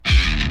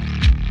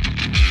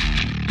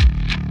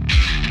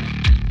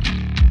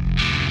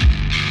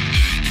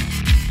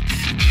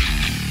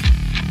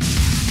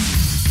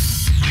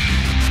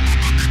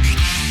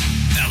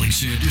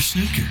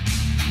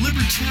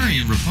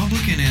libertarian,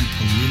 Republican, and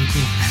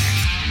political hack.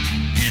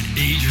 And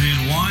Adrian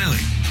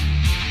Wiley,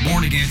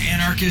 born-again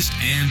anarchist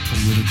and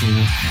political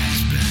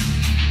has-been.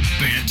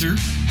 Banter,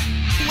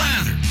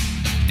 blather,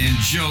 and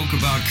joke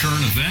about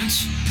current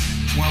events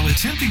while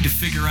attempting to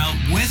figure out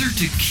whether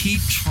to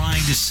keep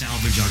trying to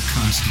salvage our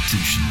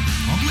constitutional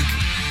republic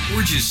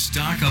or just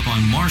stock up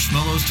on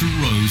marshmallows to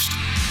roast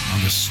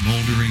on the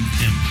smoldering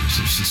embers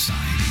of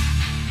society.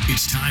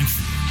 It's time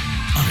for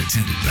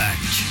Unattended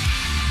Baggage.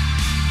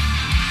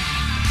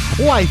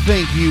 Why,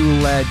 thank you,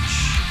 Ledge.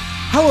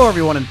 Hello,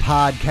 everyone in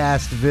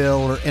Podcastville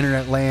or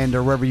Internet Land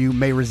or wherever you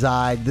may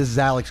reside. This is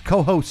Alex,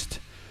 co-host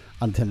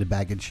Unattended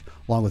Baggage.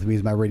 Along with me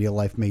is my radio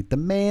life mate, the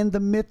man,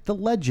 the myth, the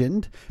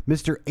legend,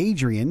 Mr.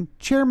 Adrian,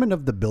 chairman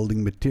of the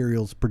Building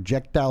Materials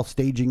Projectile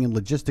Staging and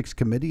Logistics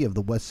Committee of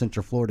the West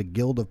Central Florida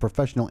Guild of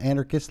Professional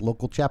Anarchists,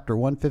 Local Chapter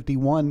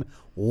 151.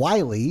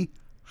 Wiley,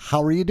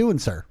 how are you doing,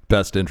 sir?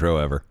 Best intro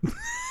ever.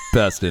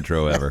 Best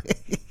intro ever.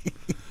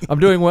 I'm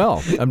doing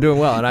well. And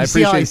I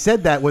See appreciate how I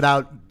said that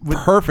without...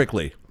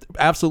 perfectly,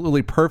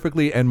 absolutely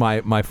perfectly, and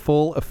my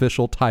full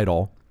official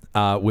title,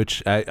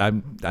 which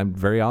I'm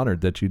very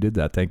honored that you did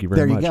that. Thank you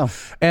very much. There you go.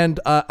 And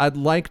I'd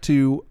like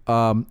to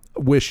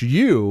wish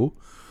you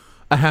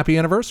a happy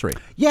anniversary.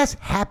 Yes,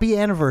 happy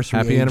anniversary,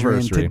 Happy Adrian.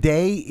 anniversary.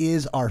 Today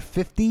is our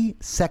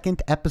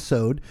 52nd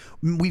episode.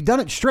 We've done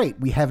it straight.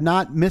 We have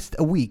not missed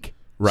a week.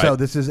 Right. So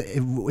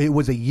it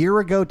was a year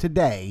ago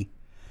today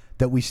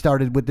that we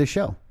started with this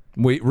show.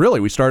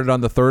 We started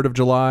on the 3rd of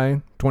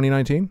July,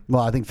 2019.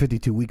 Well, I think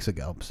 52 weeks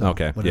ago. So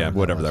Okay,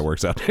 whatever that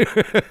works out.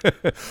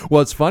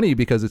 Well, it's funny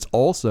because it's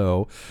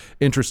also,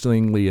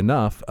 interestingly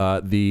enough,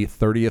 the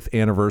 30th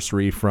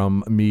anniversary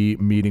from me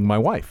meeting my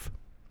wife.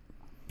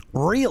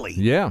 Really?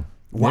 Yeah.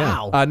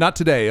 Wow. Yeah. Not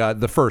today.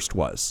 The first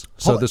was.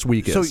 So this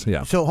week is.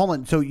 Yeah. So hold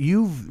on. So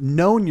you've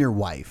known your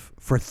wife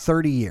for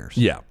 30 years.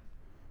 Yeah.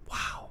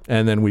 Wow.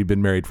 And then we've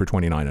been married for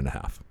 29 and a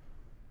half.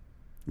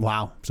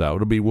 Wow. So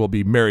we'll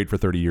be married for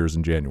 30 years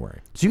in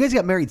January. So you guys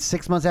got married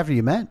 6 months after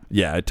you met?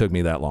 Yeah, it took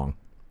me that long.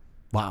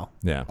 Wow.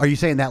 Yeah. Are you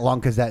saying that long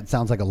because that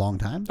sounds like a long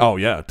time? Oh,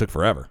 yeah, it took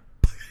forever.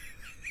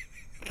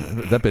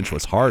 That bitch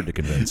was hard to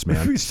convince,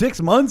 man.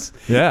 6 months?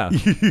 Yeah.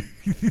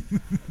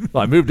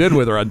 Well, I moved in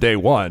with her on day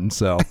one,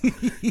 so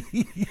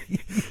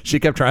she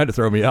kept trying to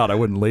throw me out. I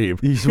wouldn't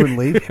leave. You just wouldn't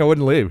leave? I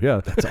wouldn't leave,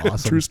 yeah. That's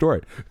awesome. True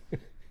story.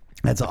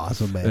 That's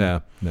awesome,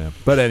 man. Yeah.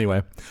 But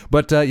anyway,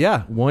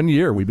 1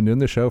 year. We've been doing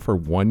this show for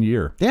 1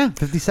 year. Yeah,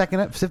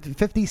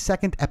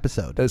 52nd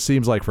episode. That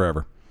seems like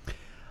forever.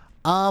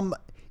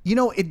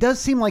 It does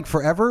seem like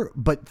forever,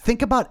 but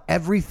think about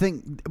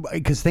everything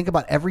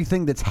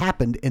that's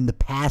happened in the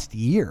past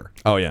year.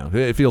 Oh, yeah.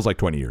 It feels like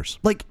 20 years.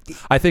 Like,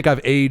 I think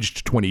I've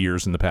aged 20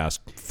 years in the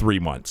past 3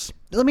 months.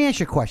 let me ask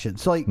you a question.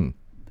 So, like,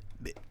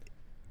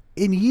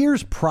 in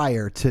years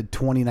prior to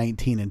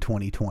 2019 and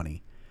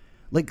 2020,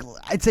 like,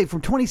 I'd say from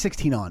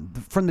 2016 on,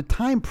 from the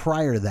time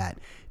prior to that,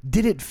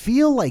 did it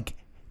feel like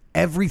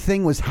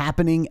everything was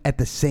happening at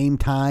the same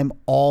time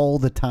all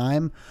the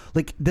time?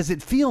 Like, does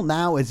it feel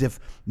now as if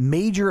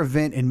major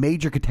event and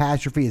major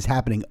catastrophe is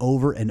happening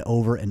over and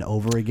over and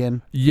over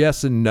again?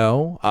 Yes and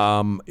no.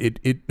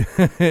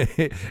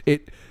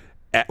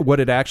 What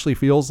it actually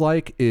feels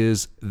like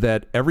is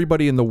that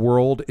everybody in the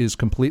world is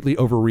completely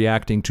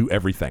overreacting to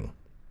everything.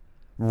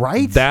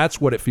 Right? That's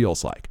what it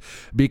feels like.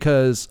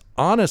 Because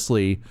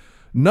honestly,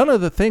 none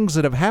of the things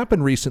that have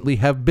happened recently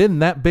have been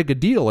that big a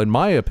deal, in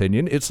my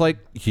opinion. It's like,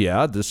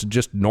 yeah, this is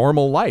just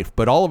normal life.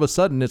 But all of a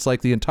sudden, it's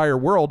like the entire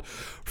world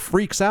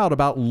freaks out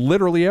about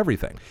literally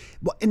everything.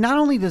 Well, and not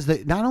only does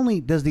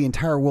the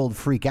entire world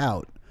freak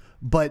out,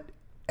 but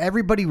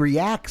everybody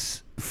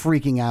reacts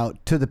freaking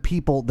out to the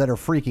people that are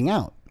freaking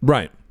out.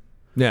 Right.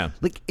 Yeah.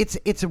 Like,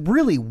 it's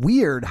really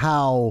weird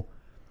how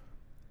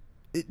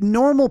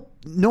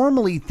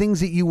normally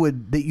things that you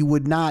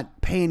would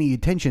not pay any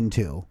attention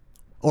to.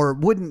 Or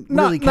wouldn't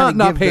really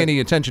not pay any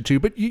attention to,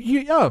 but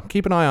you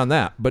keep an eye on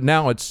that. But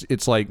now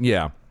it's like,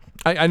 yeah,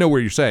 I know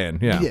where you're saying.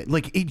 Yeah,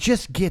 like it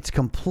just gets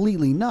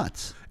completely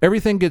nuts.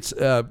 Everything gets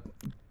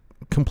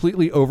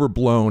completely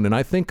overblown, and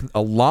I think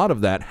a lot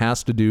of that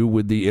has to do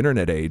with the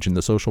internet age and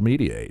the social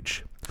media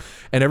age,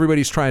 and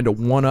everybody's trying to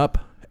one up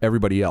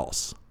everybody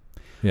else.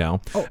 And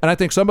I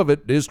think some of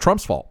it is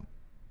Trump's fault,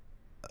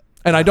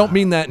 and I don't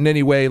mean that in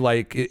any way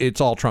like it's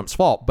all Trump's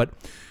fault, but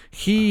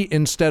he,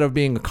 instead of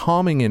being a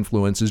calming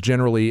influence, is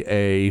generally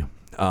a,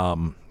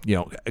 kind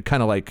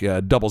of like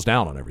doubles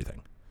down on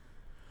everything.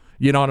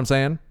 You know what I'm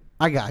saying?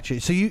 I got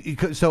you.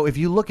 So if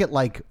you look at,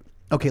 like,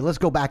 okay, let's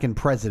go back in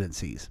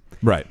presidencies.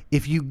 Right.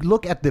 If you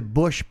look at the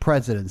Bush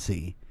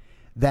presidency,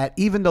 that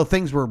even though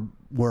things were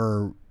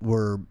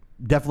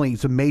definitely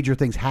some major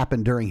things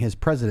happened during his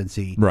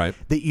presidency, right,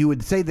 that you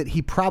would say that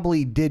he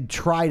probably did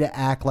try to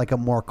act like a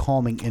more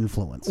calming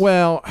influence.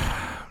 Well,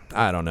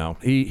 I don't know.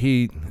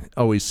 He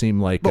always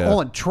seemed like... But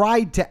hold on,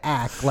 tried to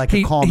act like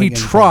a calming influence.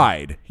 He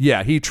tried.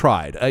 Yeah, he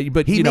tried.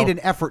 But he made an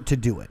effort to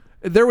do it.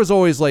 there was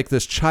always like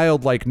this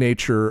childlike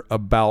nature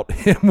about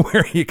him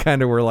where you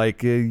kind of were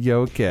like, yeah,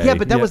 okay. Yeah,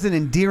 but that was an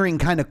endearing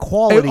kind of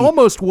quality. It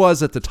almost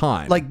was at the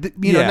time. Like,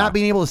 not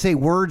being able to say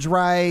words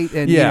right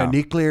and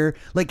nuclear.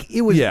 Like,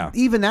 it was,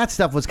 even that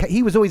stuff was,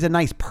 he was always a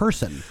nice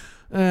person.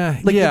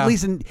 At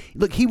least,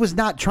 he was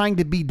not trying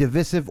to be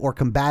divisive or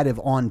combative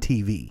on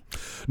TV.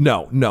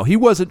 No, he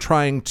wasn't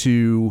trying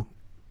to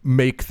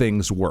make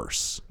things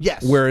worse.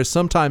 Yes. Whereas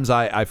sometimes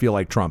I feel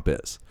like Trump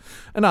is.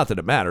 And not that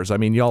it matters. I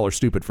mean, y'all are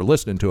stupid for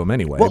listening to him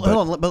anyway. Well,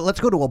 hold on, but let's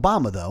go to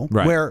Obama, though,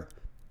 where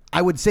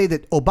I would say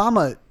that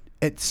Obama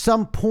at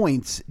some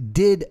points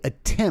did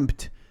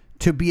attempt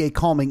to be a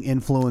calming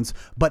influence,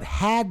 but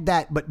had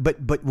that,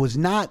 but was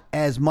not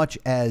as much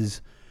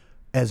as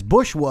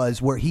Bush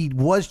was, where he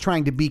was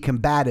trying to be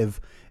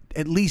combative.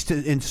 At least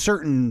in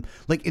certain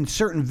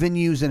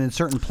venues and in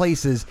certain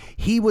places,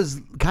 he was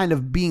kind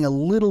of being a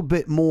little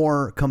bit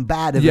more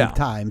combative at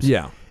times.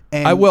 Yeah.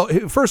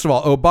 And first of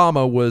all,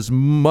 Obama was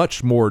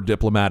much more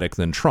diplomatic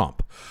than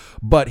Trump,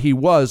 but he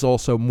was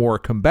also more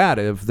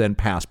combative than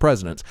past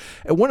presidents.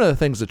 And one of the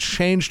things that's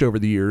changed over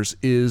the years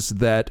is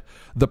that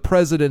the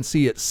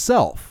presidency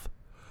itself,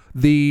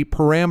 the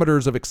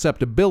parameters of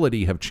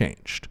acceptability have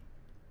changed.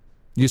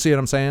 You see what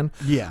I'm saying?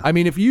 Yeah. I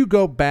mean, if you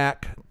go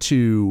back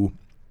to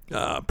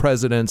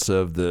presidents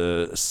of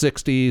the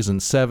 60s and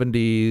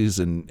 70s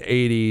and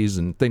 80s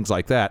and things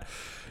like that,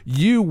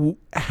 you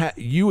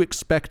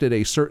expected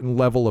a certain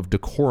level of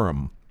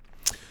decorum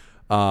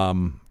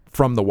from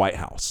the White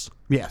House.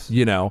 Yes.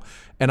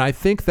 And I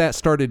think that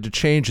started to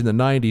change in the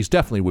 90s,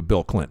 definitely with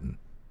Bill Clinton.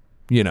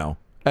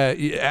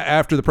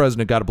 After the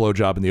president got a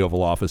blowjob in the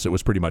Oval Office, it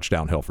was pretty much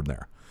downhill from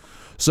there.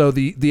 So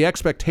the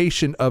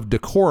expectation of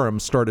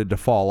decorum started to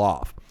fall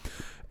off.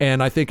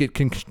 And I think it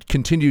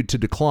continued to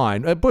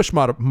decline. Bush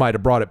might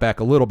have brought it back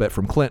a little bit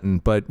from Clinton,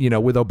 but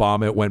with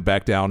Obama it went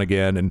back down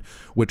again, and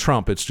with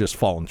Trump it's just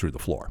fallen through the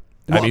floor.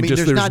 Well,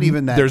 there's not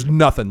even that. There's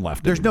nothing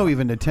left. There's anymore. no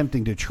even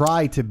attempting to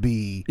try to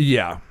be.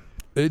 Yeah,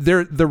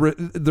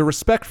 the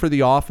respect for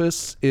the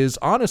office is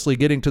honestly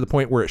getting to the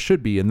point where it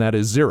should be, and that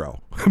is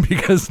zero,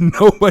 because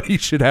nobody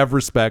should have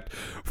respect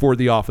for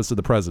the office of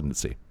the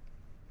presidency.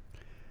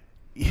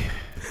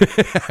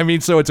 I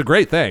mean, so it's a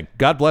great thing.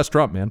 God bless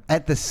Trump, man.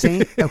 Hold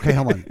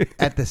on.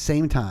 At the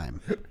same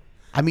time,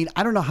 I mean,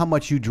 I don't know how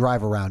much you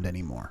drive around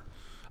anymore.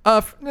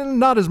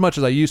 Not as much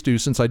as I used to,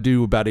 since I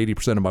do about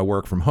 80% of my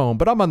work from home,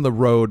 but I'm on the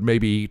road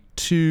maybe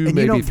 3 times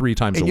a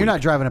week. And you're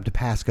not driving up to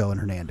Pasco and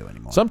Hernando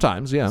anymore.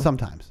 Sometimes, yeah.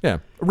 Sometimes. Yeah,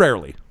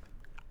 rarely.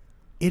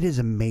 It is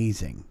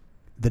amazing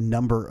the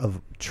number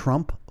of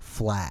Trump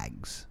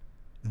flags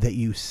that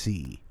you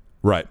see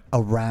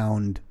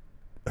around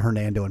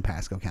Hernando and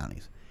Pasco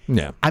counties.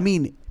 Yeah. I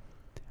mean,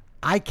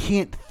 I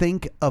can't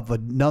think of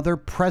another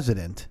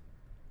president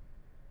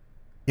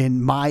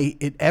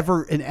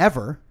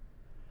ever.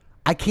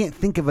 I can't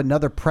think of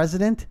another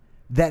president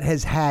that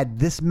has had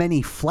this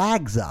many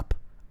flags up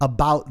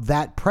about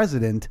that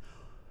president,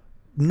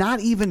 not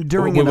even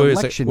during an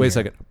election year. Wait a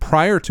second.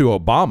 Prior to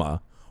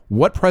Obama,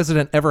 what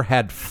president ever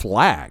had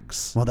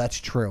flags? Well, that's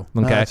true.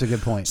 Okay. No, that's a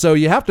good point. So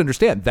you have to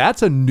understand,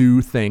 that's a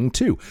new thing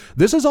too.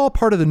 This is all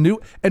part of the new,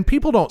 and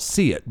people don't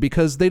see it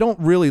because they don't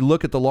really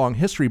look at the long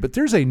history, but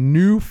there's a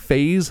new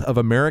phase of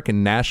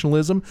American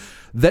nationalism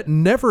that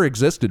never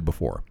existed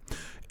before.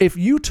 If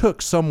you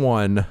took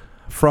someone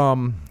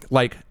from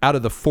like out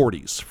of the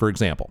 40s, for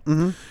example,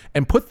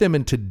 and put them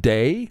in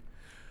today,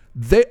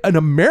 an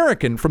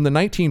American from the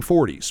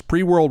 1940s,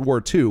 pre-World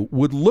War II,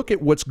 would look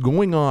at what's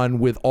going on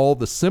with all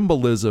the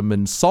symbolism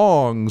and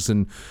songs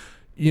and,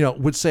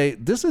 would say,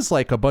 this is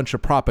like a bunch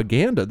of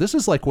propaganda. This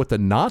is like what the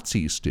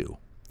Nazis do.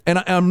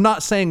 And I'm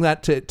not saying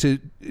that to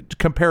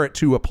compare it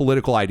to a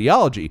political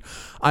ideology.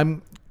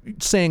 I'm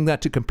saying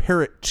that to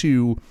compare it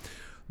to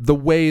the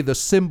way the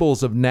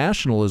symbols of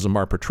nationalism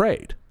are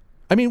portrayed.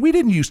 I mean, we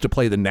didn't used to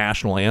play the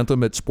national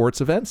anthem at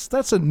sports events.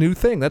 That's a new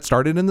thing. That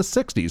started in the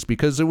 60s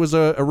because it was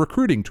a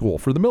recruiting tool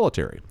for the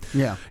military.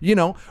 Yeah.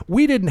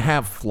 We didn't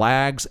have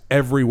flags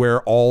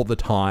everywhere all the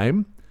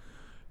time.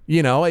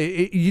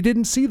 You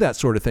didn't see that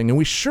sort of thing. And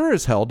we sure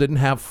as hell didn't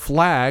have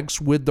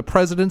flags with the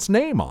president's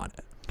name on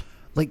it.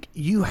 Like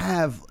you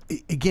have,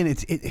 again,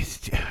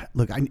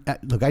 look,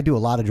 I do a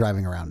lot of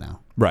driving around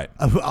now. Right.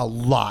 A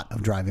lot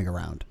of driving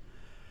around.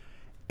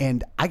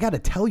 And I got to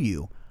tell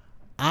you,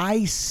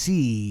 I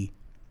see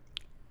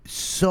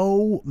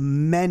so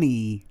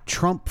many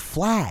Trump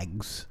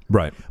flags.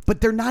 Right. But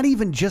they're not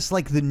even just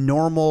like the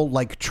normal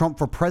like Trump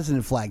for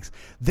president flags.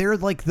 They're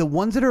like the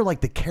ones that are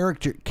like the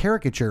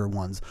caricature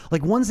ones.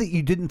 Like ones that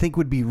you didn't think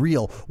would be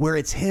real, where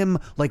it's him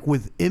like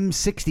with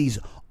M60s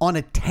on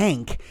a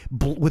tank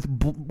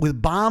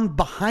with bomb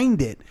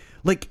behind it.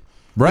 Like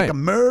right. Like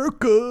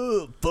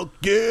America, fuck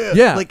yeah.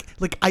 Yeah.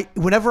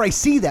 Whenever I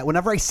see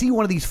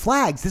one of these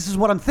flags, this is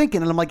what I'm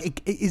thinking. And I'm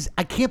like,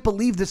 I can't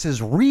believe this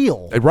is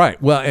real. Right.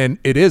 Well, and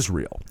it is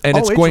real. And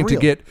it's going to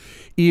real. get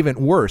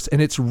even worse.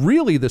 And it's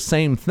really the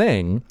same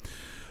thing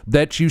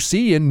that you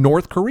see in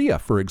North Korea,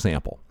 for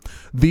example.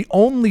 The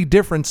only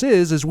difference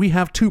is we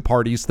have two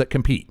parties that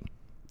compete.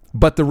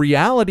 But the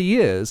reality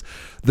is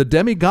the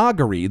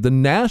demagoguery, the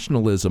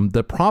nationalism,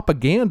 the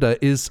propaganda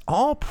is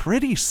all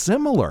pretty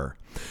similar.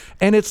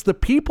 And it's the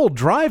people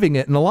driving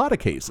it in a lot of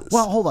cases.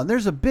 Well, hold on.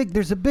 There's a big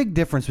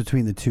difference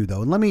between the two,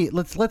 though. And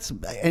let's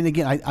and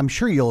again, I'm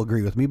sure you'll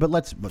agree with me, but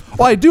let's.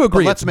 Well, I do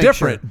agree. Let's It's make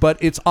different, sure. but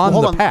it's on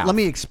Hold the on. path. Let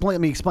me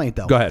explain it,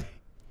 though. Go ahead.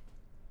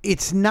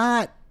 It's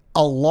not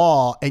a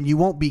law, and you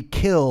won't be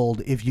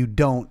killed if you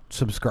don't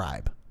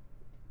subscribe.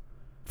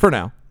 For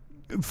now.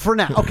 For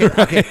now,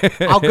 okay.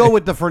 I'll go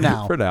with the for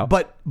now. For now.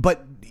 But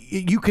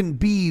you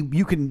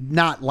can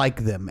not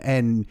like them,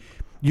 and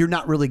you're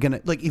not really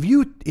gonna like if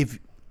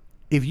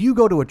you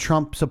go to a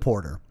Trump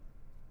supporter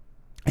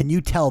and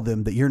you tell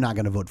them that you're not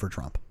going to vote for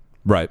Trump,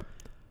 Right.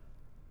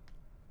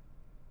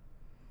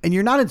 and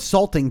you're not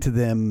insulting to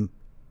them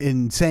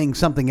in saying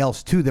something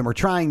else to them or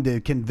trying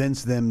to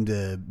convince them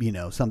to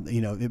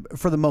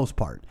for the most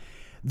part,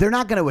 they're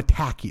not going to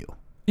attack you.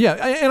 Yeah,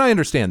 and I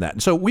understand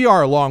that. So we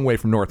are a long way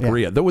from North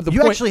Korea. The You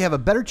point, actually have a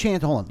better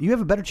chance. Hold on. You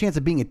have a better chance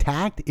of being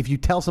attacked if you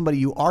tell somebody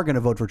you are going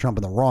to vote for Trump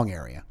in the wrong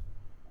area.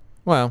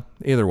 well,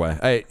 either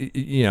way,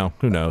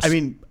 who knows? I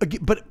mean,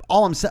 but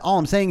all I'm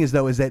saying is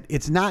that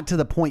it's not to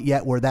the point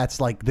yet where that's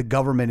like the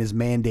government is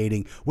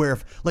mandating. Where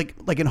if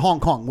like in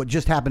Hong Kong, what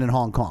just happened in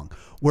Hong Kong,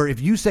 where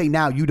if you say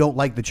now you don't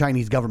like the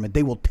Chinese government,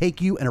 they will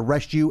take you and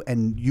arrest you,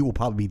 and you will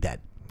probably be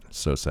dead.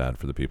 so sad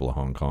for the people of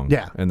Hong Kong.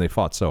 Yeah. And they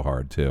fought so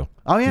hard too.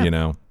 Oh,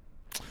 yeah.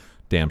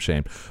 Damn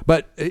shame.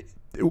 But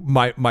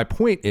my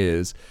point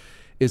is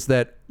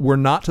that we're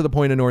not to the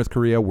point of North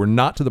Korea. We're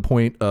not to the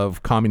point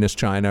of communist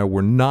China.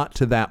 We're not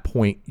to that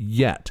point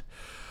yet.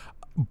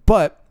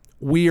 But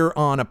we are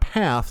on a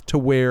path to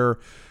where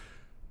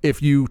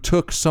if you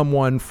took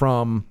someone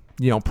from,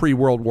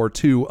 pre-World War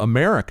II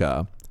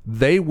America,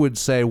 they would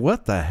say,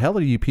 what the hell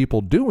are you people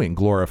doing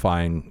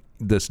glorifying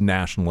this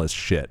nationalist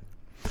shit?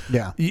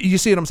 Yeah. You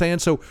see what I'm saying?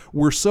 So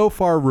we're so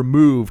far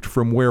removed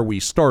from where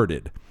we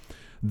started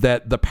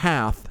that the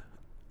path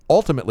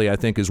ultimately, I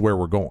think, is where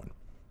we're going.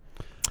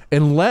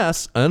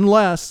 Unless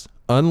this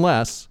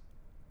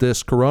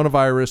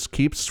coronavirus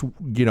keeps,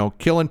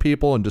 killing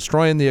people and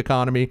destroying the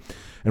economy,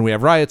 and we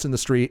have riots in the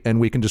street and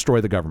we can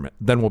destroy the government,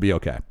 then we'll be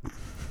okay.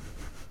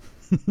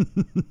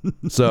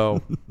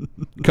 So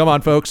come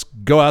on, folks,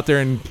 go out there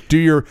and do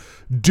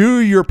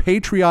your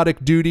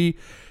patriotic duty,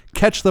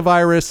 catch the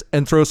virus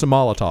and throw some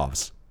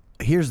Molotovs.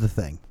 Here's the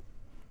thing.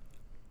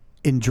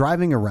 In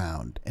driving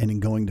around and in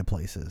going to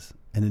places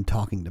and in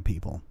talking to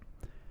people,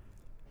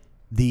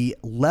 the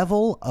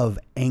level of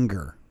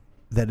anger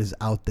that is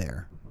out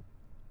there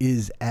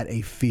is at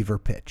a fever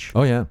pitch.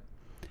 Oh, yeah.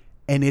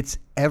 And it's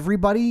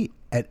everybody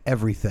at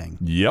everything.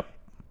 Yep.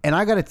 And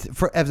I got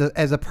to,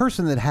 as a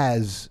person that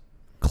has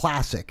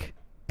classic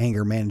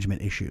anger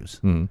management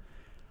issues,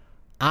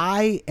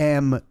 I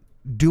am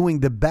doing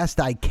the best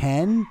I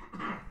can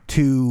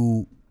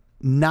to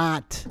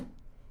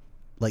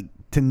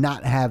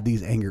not have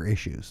these anger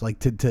issues, like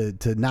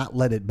to not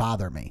let it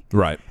bother me.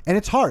 Right. And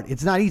it's hard.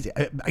 It's not easy.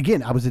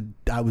 Again, I was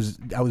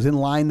in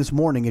line this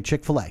morning at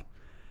Chick-fil-A,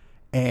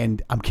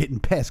 and I'm getting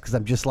pissed because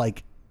I'm just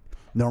like,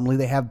 normally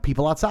they have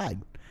people outside,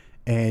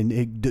 and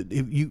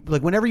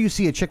whenever you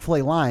see a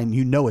Chick-fil-A line,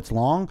 it's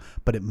long,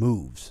 but it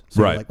moves.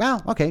 So right. You're like,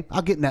 well, okay,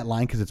 I'll get in that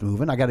line because it's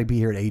moving. I got to be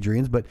here at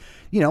Adrian's, but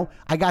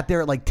I got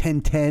there at like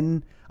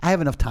 10:10. I have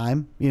enough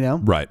time.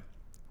 Right.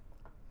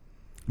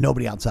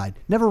 Nobody outside.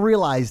 Never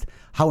realized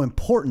how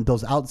important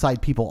those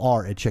outside people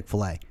are at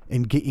Chick-fil-A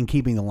in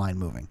keeping the line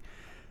moving.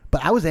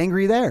 But I was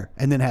angry there,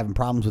 and then having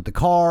problems with the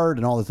card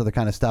and all this other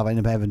kind of stuff. I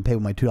ended up having to pay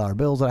with my $2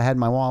 bills that I had in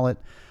my wallet.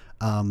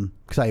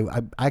 Because I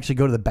actually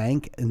go to the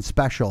bank and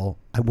special.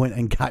 I went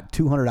and got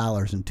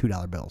 $200 in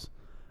 $2 bills.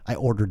 I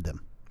ordered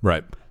them.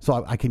 Right.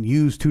 So I can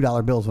use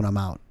 $2 bills when I'm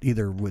out,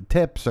 either with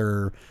tips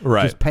or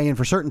just paying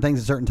for certain things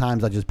at certain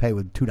times. I just pay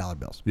with $2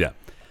 bills. Yeah.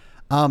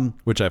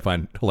 Which I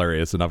find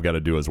hilarious, and I've got to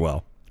do as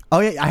well. Oh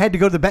yeah, I had to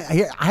go to the bank.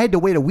 I had to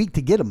wait a week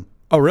to get them.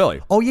 Oh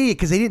really? Oh yeah,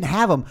 because they didn't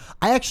have them.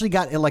 I actually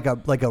got like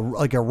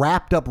a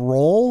wrapped up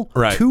roll,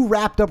 right. 2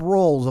 wrapped up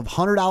rolls of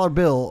 $100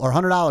 bill or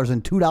 $100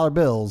 and $2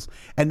 bills,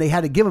 and they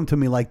had to give them to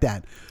me like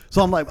that.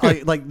 So I'm like,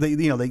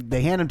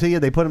 they hand them to you,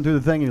 they put them through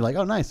the thing, and you're like,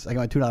 oh nice, I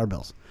got my $2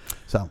 bills.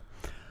 So,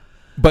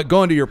 but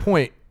going to your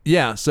point,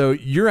 yeah. So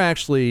you're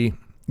actually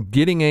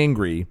getting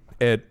angry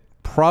at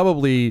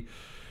probably.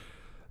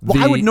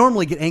 I would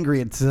normally get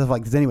angry at stuff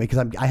like this anyway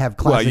because I have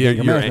classic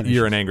anger management issues.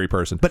 You're an angry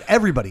person. But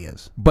everybody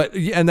is.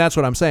 And that's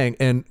what I'm saying.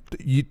 And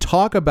you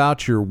talk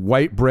about your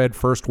white bread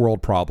first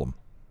world problem.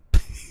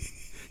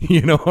 You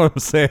know what I'm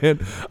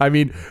saying? I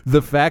mean,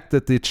 the fact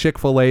that the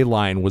Chick-fil-A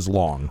line was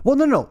long. Well,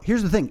 no.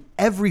 Here's the thing.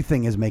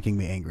 Everything is making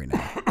me angry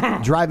now.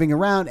 Driving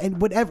around and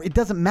whatever. It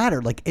doesn't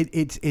matter. Like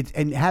it's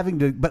and having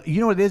to. But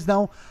you know what it is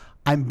though?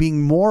 I'm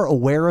being more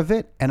aware of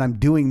it, and I'm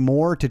doing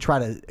more to try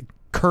to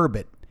curb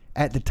it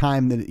at the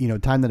time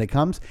that it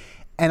comes.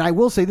 And I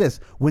will say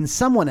this, when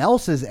someone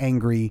else is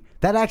angry,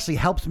 that actually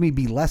helps me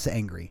be less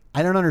angry.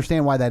 I don't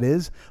understand why that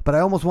is, but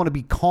I almost want to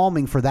be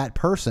calming for that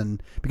person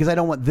because I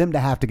don't want them to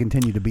have to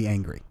continue to be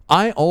angry.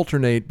 I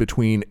alternate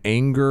between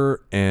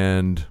anger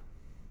and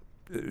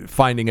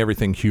finding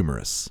everything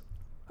humorous.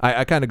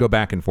 I kind of go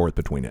back and forth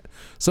between it.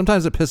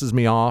 Sometimes it pisses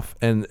me off,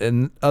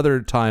 and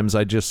other times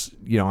I just,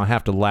 I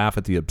have to laugh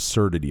at the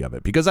absurdity of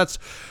it, because that's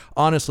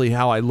honestly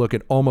how I look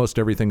at almost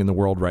everything in the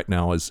world right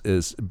now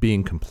is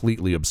being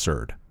completely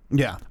absurd.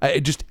 Yeah.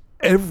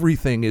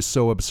 Everything is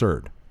so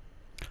absurd.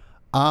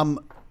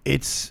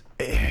 It's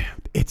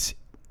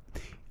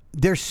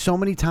there's so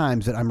many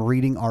times that I'm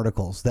reading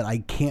articles that I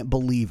can't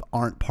believe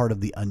aren't part of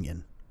the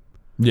Onion.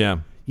 Yeah.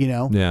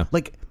 Yeah.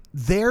 Like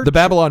the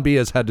Babylon Bee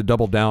has had to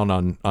double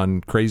down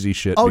on crazy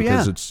shit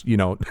because it's,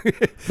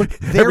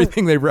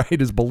 everything they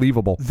write is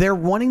believable. They're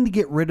wanting to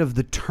get rid of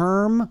the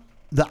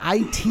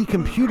IT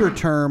computer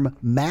term,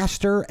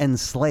 master and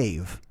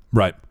slave.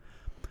 Right.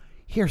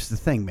 Here's the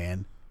thing,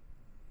 man.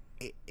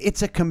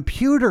 It's a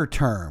computer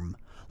term.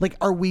 Like,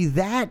 are we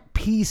that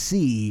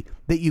PC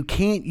that you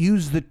can't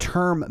use the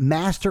term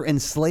master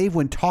and slave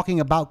when talking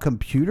about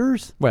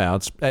computers?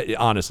 Well,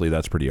 honestly,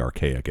 that's pretty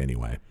archaic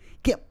anyway.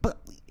 Yeah, but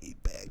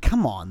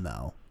come on,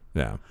 though.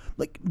 Yeah.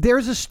 Like,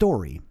 there's a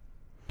story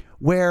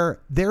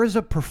where there is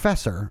a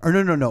professor, or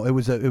no, it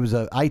was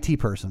a IT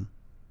person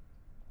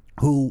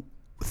who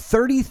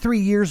 33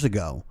 years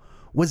ago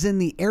was in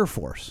the Air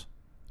Force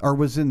or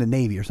was in the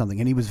Navy or something,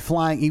 and he was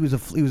flying. He was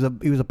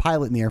a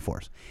pilot in the Air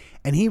Force,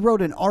 and he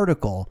wrote an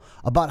article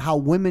about how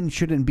women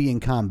shouldn't be in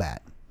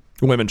combat.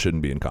 Women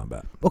shouldn't be in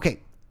combat. Okay,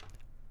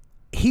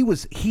 he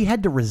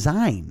had to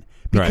resign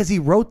because he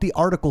wrote the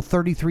article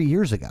 33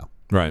 years ago.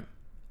 Right.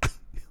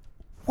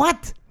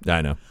 What?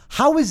 I know.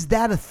 How is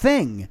that a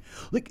thing?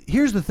 Like,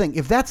 here's the thing.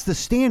 If that's the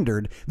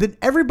standard, then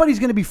everybody's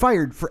going to be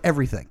fired for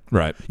everything.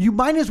 Right. You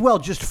might as well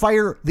just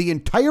fire the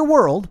entire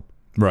world.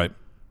 Right.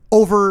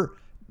 Over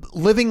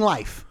living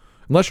life.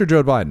 Unless you're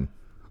Joe Biden.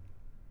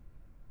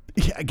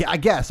 Yeah, I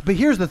guess. But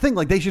here's the thing.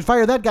 Like, they should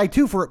fire that guy,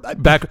 too, for...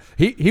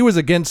 He was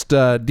against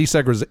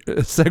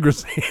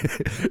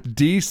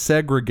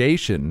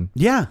desegregation.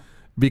 Yeah.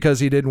 Because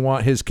he didn't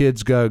want his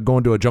kids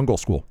going to a jungle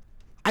school.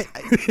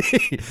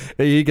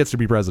 He gets to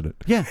be president.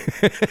 Yeah.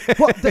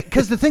 Well,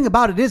 because the thing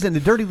about it is, and the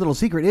dirty little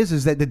secret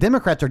is that the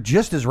Democrats are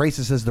just as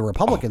racist as the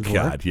Republicans were.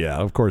 God, yeah,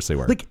 of course they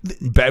were. Like,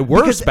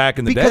 worse back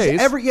in the days.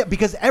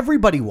 Because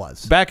everybody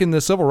was. Back in the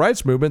civil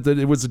rights movement,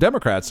 it was the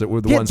Democrats that were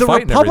the ones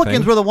fighting everything. The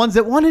Republicans were the ones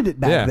that wanted it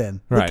back then.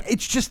 Right. Like,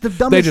 it's just the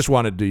dumbest. They just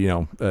wanted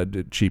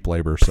to, cheap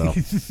labor. So,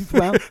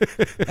 well,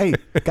 hey,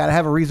 got to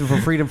have a reason for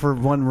freedom for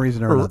one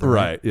reason or another.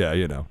 Right.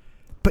 Yeah.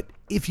 But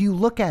if you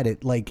look at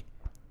it, like.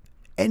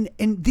 And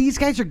these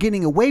guys are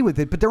getting away with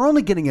it, but they're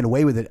only getting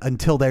away with it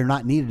until they're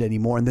not needed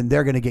anymore, and then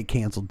they're going to get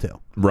canceled too.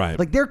 Right.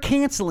 Like, they're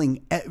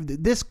canceling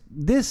this.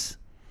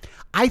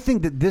 I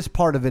think that this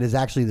part of it is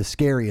actually the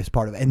scariest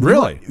part of it. And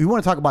really? We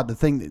want to talk about the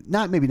thing,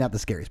 maybe not the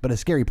scariest, but a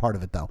scary part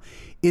of it, though,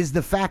 is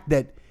the fact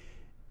that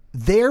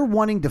they're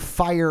wanting to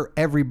fire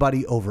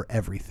everybody over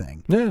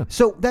everything. Yeah.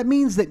 So that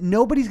means that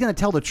nobody's going to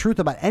tell the truth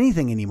about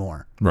anything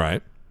anymore.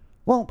 Right.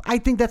 Well, I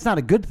think that's not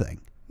a good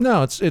thing.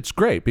 No, it's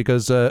great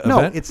because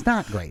it's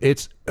not great.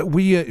 It's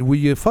will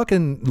you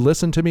fucking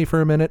listen to me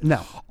for a minute?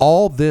 No.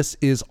 All this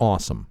is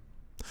awesome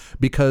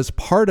because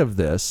part of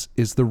this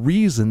is the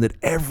reason that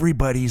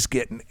everybody's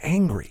getting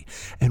angry.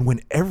 And when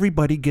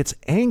everybody gets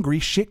angry,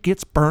 shit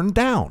gets burned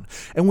down.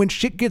 And when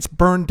shit gets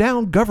burned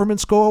down,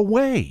 governments go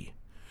away.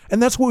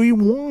 And that's what we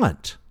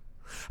want.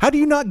 How do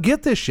you not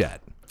get this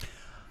yet?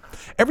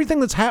 Everything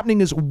that's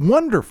happening is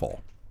wonderful.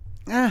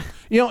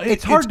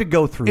 It's hard to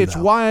go through. It's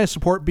why I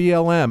support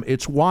BLM.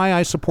 It's why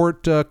I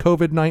support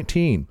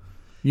COVID-19.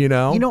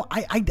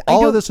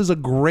 All of this is a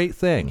great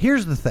thing.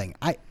 Here's the thing.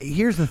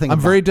 I'm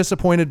very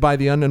disappointed by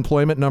the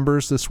unemployment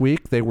numbers this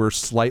week. They were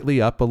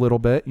slightly up a little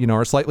bit,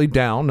 or slightly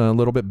down a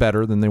little bit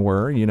better than they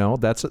were.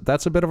 That's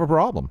a bit of a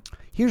problem.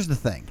 Here's the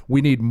thing.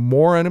 We need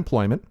more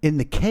unemployment. In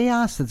the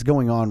chaos that's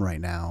going on right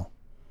now,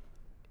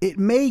 it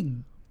may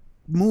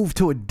move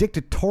to a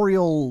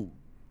dictatorial.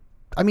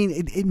 I mean,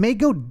 it may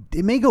go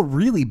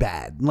really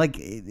bad. Like,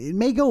 it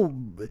may go,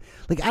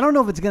 like, I don't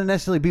know if it's going to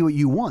necessarily be what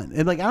you want.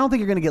 And, like, I don't think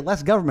you're going to get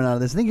less government out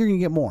of this. I think you're going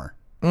to get more.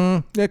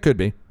 It could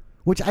be.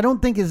 Which I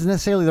don't think is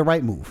necessarily the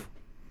right move.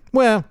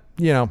 Well,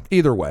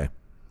 either way,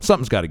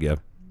 something's got to give.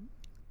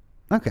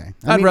 Okay.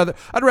 I'd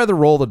rather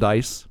roll the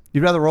dice.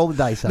 You'd rather roll the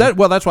dice. Huh?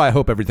 That's why I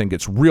hope everything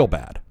gets real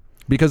bad.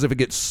 Because if it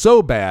gets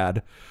so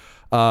bad,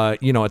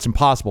 it's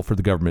impossible for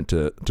the government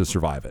to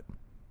survive it.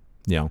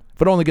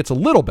 If it only gets a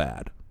little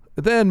bad,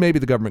 then maybe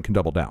the government can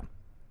double down.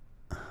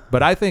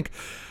 But I think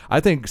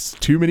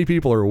too many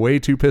people are way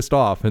too pissed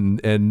off, and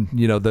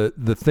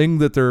the thing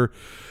that they're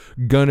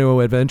going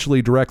to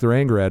eventually direct their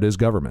anger at is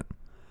government.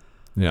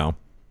 Well,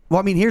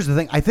 I mean, here's the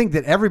thing. I think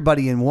that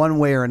everybody in one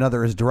way or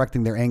another is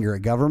directing their anger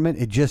at government.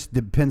 It just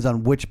depends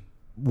on what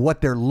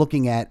they're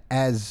looking at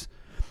as.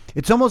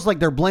 It's almost like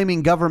they're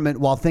blaming government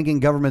while thinking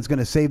government's going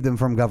to save them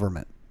from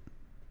government.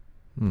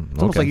 It's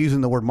almost like using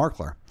the word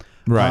Markler.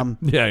 Right.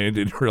 Yeah,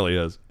 it really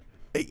is.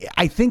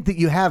 I think that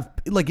you have,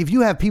 like, if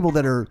you have people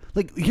that are,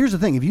 like, here's the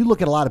thing. If you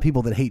look at a lot of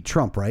people that hate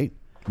Trump, right?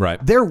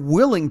 Right. They're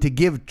willing to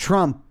give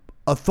Trump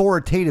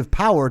authoritative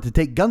power to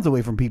take guns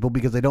away from people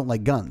because they don't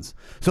like guns.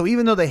 So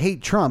even though they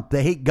hate Trump,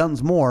 they hate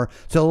guns more.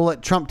 So they'll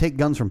let Trump take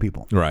guns from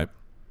people. Right.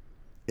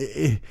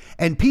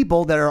 And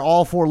people that are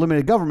all for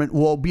limited government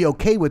will be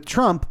okay with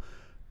Trump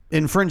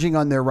infringing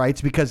on their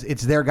rights because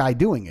it's their guy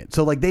doing it.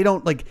 So like they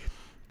don't like,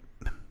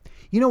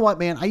 you know what,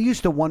 man? I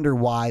used to wonder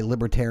why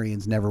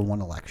libertarians never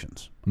won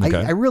elections. Okay.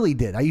 I really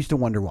did. I used to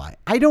wonder why.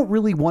 I don't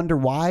really wonder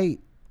why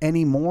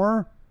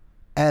anymore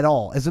at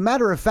all. As a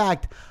matter of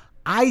fact,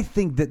 I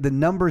think that the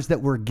numbers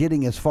that we're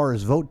getting as far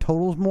as vote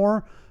totals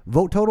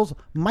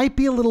might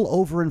be a little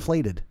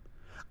overinflated.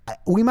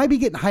 We might be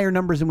getting higher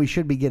numbers than we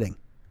should be getting.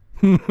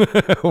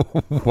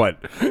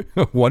 What?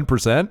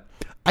 1%?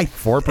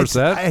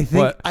 4%?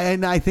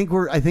 I think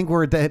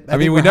we're at that. I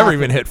mean, we never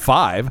even hit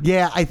 5.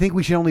 Yeah, I think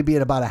we should only be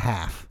at about a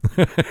half.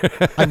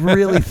 I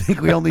really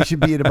think we only should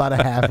be at about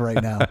a half right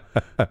now.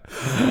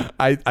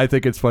 I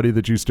think it's funny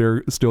that you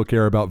still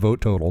care about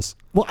vote totals.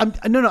 Well,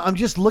 I'm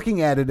just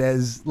looking at it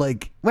as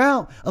like,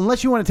 well,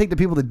 unless you want to take the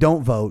people that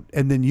don't vote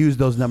and then use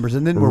those numbers,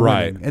 and then we're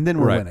winning, and then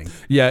we're winning.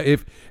 Yeah,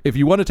 if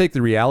you want to take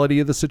the reality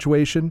of the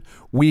situation,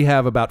 we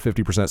have about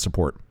 50%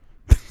 support.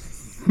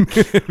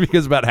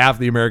 Because about half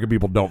the American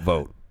people don't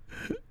vote,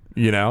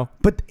 you know?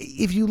 But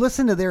if you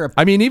listen to their...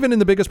 I mean, even in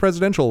the biggest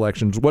presidential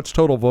elections, what's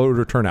total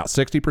voter turnout?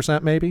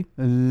 60% maybe?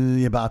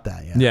 About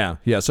that, yeah.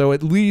 Yeah. So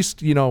at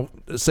least, you know,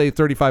 say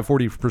 35,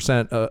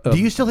 40%. Do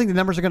you still think the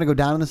numbers are going to go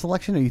down in this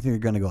election, or do you think they're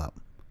going to go up?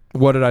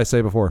 What did I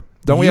say before?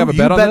 Don't we have a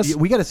bet on this?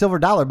 We got a silver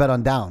dollar bet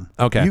on down.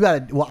 Okay.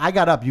 I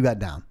got up, you got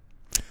down.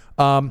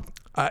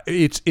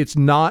 It's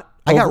not...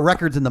 I got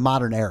records in the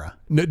modern era.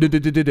 No,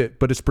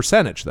 but it's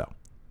percentage, though.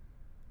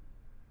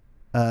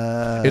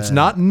 It's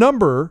not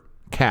number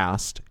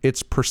cast,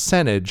 it's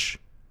percentage.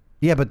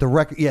 Yeah, but the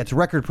record, it's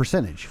record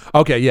percentage.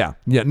 Okay, yeah.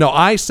 No,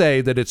 I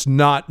say that it's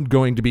not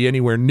going to be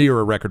anywhere near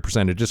a record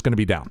percentage. It's going to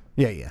be down.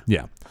 Yeah.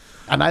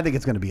 And I think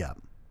it's going to be up.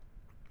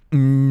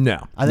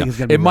 No. I think it's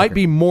going to be It might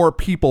be more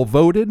people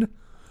voted,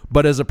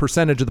 but as a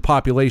percentage of the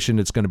population,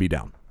 it's going to be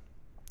down.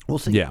 We'll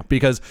see. Yeah,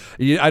 because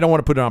I don't want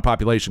to put it on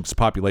population because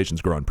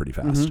population's growing pretty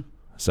fast. Mm-hmm.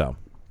 So,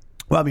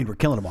 well, I mean, we're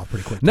killing them off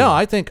pretty quick. No,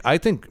 too. I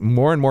think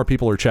more and more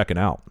people are checking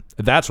out.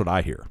 That's what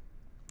I hear.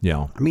 You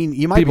know, I mean,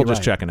 you might people be right.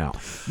 just checking out.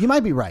 You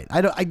might be right.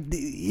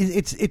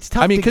 It's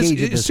tough. I mean, to gauge at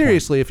because this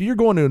seriously, point. if you're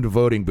going into a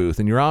voting booth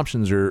and your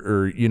options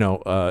are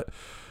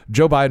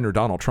Joe Biden or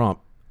Donald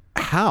Trump,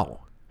 how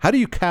do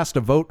you cast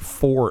a vote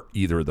for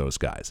either of those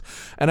guys?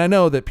 And I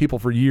know that people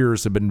for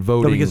years have been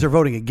voting because they're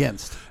voting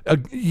against.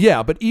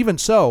 Yeah, but even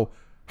so,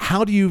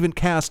 how do you even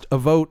cast a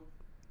vote?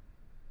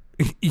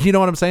 You know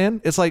what I'm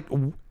saying? It's like,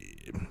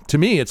 to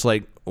me, it's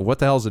like, what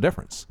the hell is the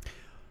difference?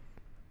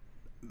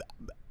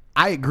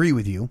 I agree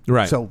with you.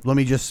 Right. So let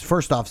me just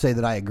first off say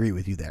that I agree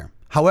with you there.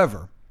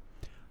 However,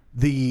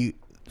 the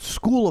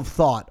school of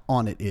thought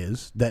on it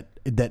is that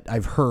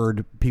I've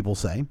heard people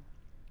say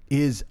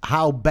is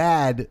how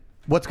bad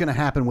what's going to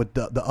happen with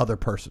the other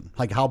person,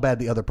 like how bad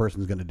the other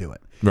person is going to do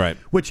it. Right.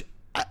 Which,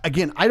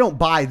 again, I don't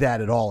buy that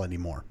at all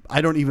anymore.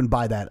 I don't even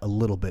buy that a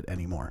little bit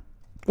anymore.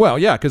 Well,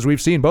 yeah, because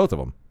we've seen both of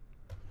them.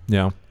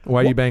 Yeah.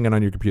 Why are you banging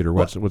on your computer?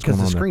 What's going on there?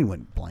 Because the screen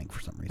went blank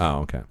for some reason. Oh,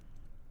 okay.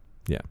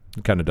 Yeah,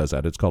 it kind of does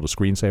that. It's called a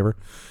screensaver.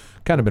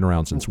 Kind of been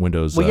around since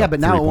Windows. Well, yeah, but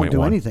now it won't do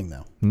 3.1. anything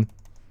though.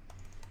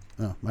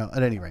 Oh, well,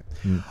 at any rate.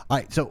 All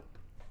right. So,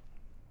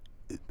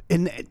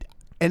 and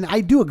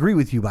I do agree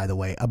with you, by the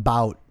way,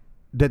 about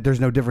that.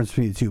 There's no difference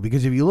between the two,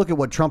 because if you look at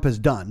what Trump has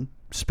done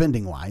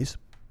spending wise,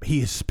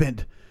 he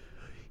spent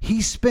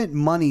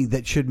money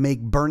that should make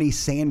Bernie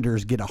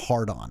Sanders get a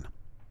hard on.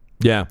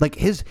 Yeah, like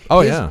his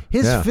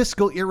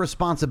fiscal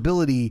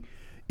irresponsibility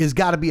has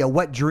got to be a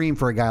wet dream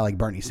for a guy like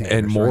Bernie Sanders.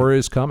 And more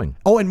is coming.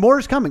 Oh, and more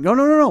is coming.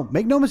 No.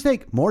 Make no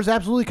mistake. More is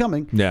absolutely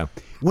coming. Yeah.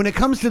 When it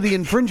comes to the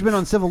infringement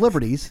on civil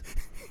liberties,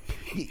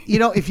 you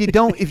know, if you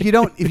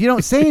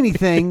don't say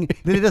anything,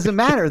 then it doesn't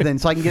matter then,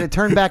 so I can get it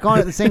turned back on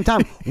at the same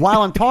time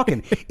while I'm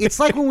talking. It's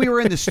like when we were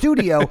in the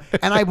studio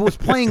and I was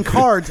playing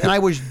cards and I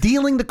was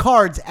dealing the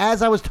cards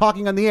as I was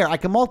talking on the air. I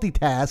can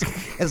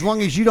multitask as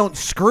long as you don't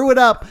screw it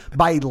up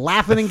by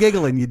laughing and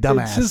giggling, you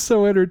dumbass. It's just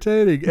so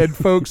entertaining. And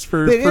folks,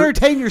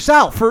 entertain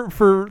yourself.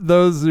 For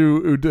those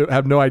who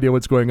have no idea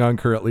what's going on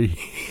currently,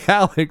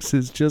 Alex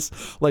is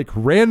just like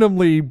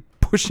randomly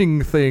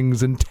pushing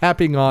things and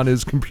tapping on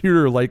his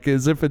computer like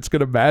as if it's going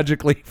to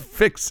magically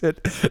fix it,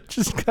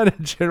 just kind of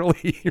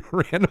generally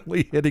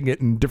randomly hitting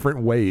it in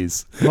different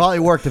ways. Well, it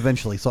worked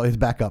eventually, so he's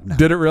back up now.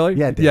 Did it really?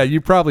 Yeah, it did. Yeah,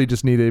 you probably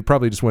just went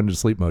into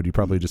sleep mode. You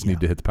probably just need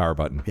to hit the power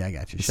button. Yeah, I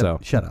got you. Shut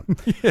up.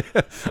 Yeah,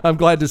 I'm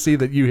glad to see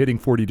that you hitting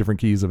 40 different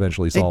keys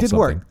eventually solved something.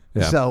 It did work.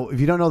 Yeah. So if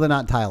you don't know the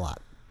knot, tie a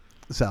lot.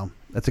 So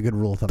that's a good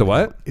rule of thumb. The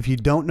what? If you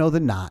don't know the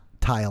knot,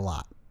 tie a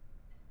lot.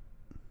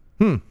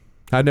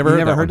 I never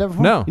heard that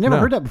before? No. You never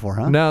heard that before,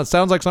 huh? No, it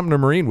sounds like something a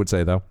Marine would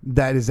say, though.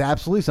 That is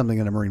absolutely something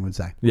that a Marine would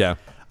say. Yeah.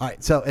 All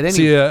right. So at any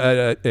See,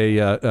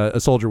 a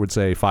soldier would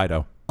say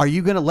Fido. Are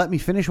you going to let me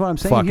finish what I'm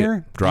saying Fuck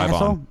here? it. Drive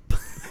asshole? on.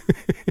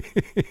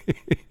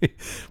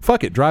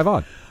 Fuck it. Drive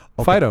on.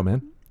 Okay. Fido,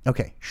 man.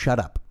 Okay. Shut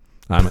up.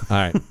 All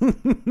right.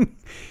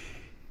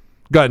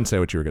 Go ahead and say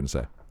what you were going to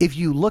say. If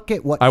you look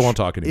at what I won't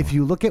talk anymore. If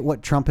you look at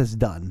what Trump has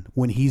done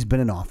when he's been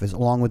in office,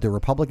 along with the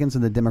Republicans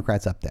and the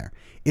Democrats up there,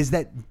 is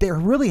that there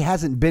really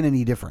hasn't been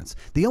any difference.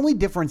 The only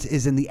difference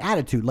is in the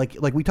attitude, like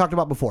we talked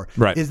about before.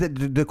 Right. Is that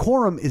the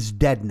decorum is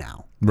dead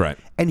now. Right.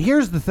 And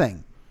here's the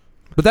thing.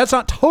 But that's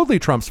not totally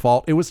Trump's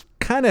fault. It was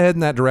kind of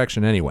heading that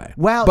direction anyway.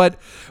 Well, but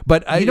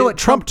you know what,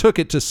 Trump took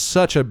it to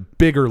such a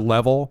bigger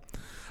level.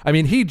 I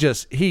mean, he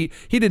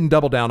didn't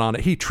double down on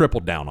it. He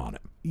tripled down on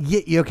it.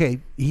 Yeah, okay,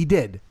 he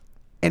did.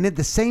 And at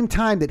the same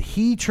time that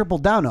he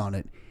tripled down on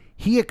it,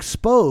 he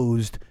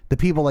exposed the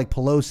people like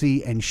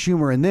Pelosi and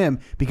Schumer and them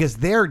because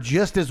they're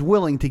just as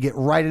willing to get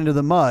right into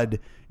the mud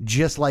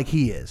just like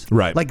he is.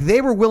 Right. Like they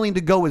were willing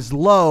to go as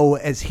low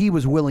as he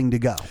was willing to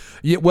go.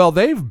 Yeah, well,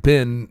 they've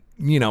been,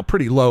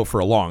 pretty low for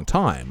a long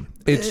time.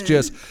 It's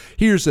just,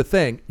 here's the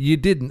thing. You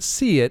didn't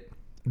see it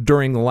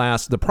during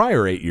the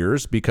prior 8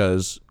 years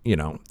because,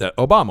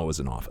 Obama was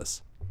in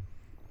office.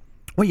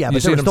 Well, yeah,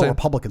 but there were still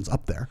Republicans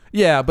up there.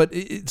 Yeah, but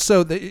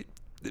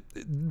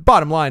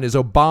bottom line is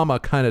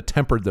Obama kind of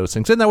tempered those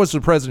things. And that was the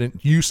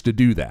president used to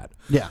do that.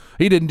 Yeah.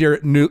 He didn't do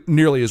it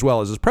nearly as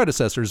well as his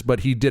predecessors,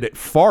 but he did it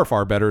far,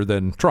 far better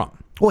than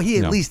Trump. Well, he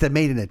at least had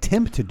made an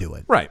attempt to do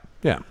it. Right.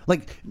 Yeah.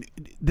 Like,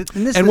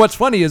 what's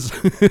funny is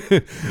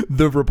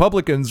the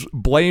Republicans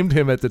blamed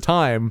him at the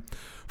time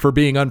for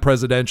being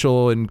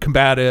unpresidential and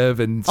combative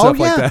and stuff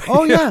like that.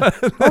 Oh, yeah.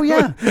 Oh,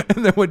 yeah.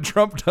 And then when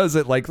Trump does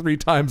it like 3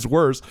 times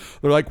worse,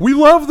 they're like, we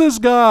love this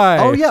guy.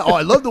 Oh, yeah. Oh,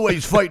 I love the way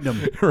he's fighting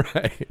him.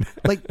 Right.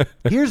 Like,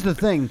 here's the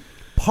thing.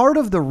 Part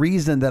of the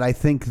reason that I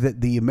think that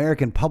the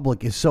American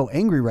public is so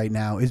angry right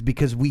now is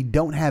because we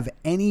don't have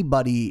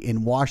anybody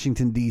in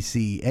Washington,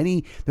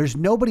 D.C. There's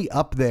nobody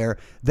up there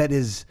that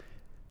is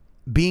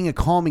being a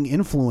calming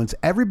influence.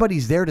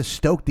 Everybody's there to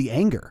stoke the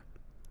anger.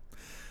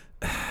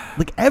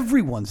 Like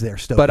everyone's there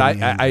stoking but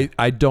the anger.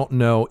 I don't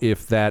know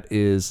if that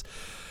is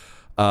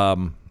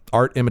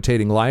art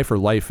imitating life or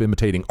life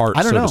imitating art,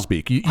 so to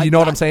speak. You know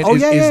what I'm saying?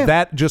 Is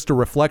that just a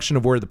reflection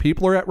of where the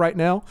people are at right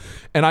now?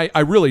 And I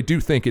really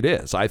do think it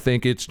is. I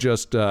think it's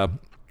just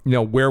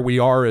where we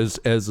are as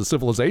a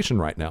civilization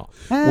right now,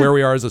 where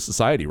we are as a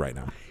society right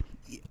now.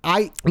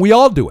 We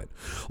all do it.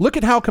 Look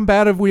at how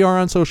combative we are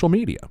on social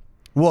media.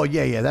 Well,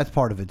 yeah, that's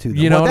part of it too.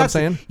 You know what I'm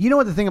saying? You know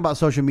what the thing about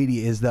social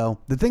media is, though?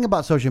 The thing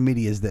about social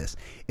media is this,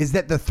 is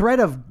that the threat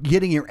of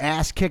getting your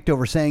ass kicked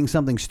over saying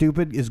something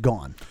stupid is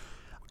gone.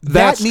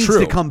 That needs true.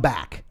 to come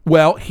back.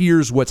 Well,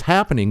 here's what's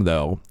happening,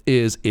 though,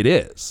 is it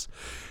is.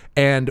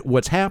 And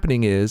what's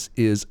happening is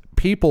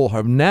people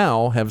have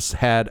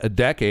had a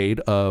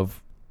decade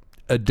of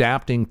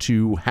adapting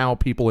to how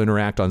people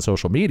interact on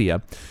social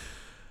media,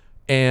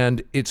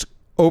 and it's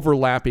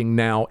overlapping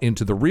now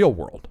into the real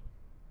world.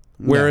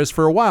 Whereas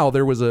for a while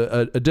there was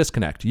a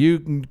disconnect.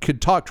 You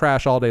could talk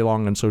trash all day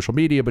long on social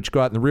media, but you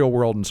go out in the real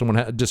world and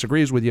someone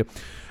disagrees with you,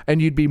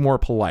 and you'd be more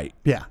polite.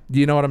 Yeah. Do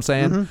you know what I'm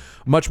saying?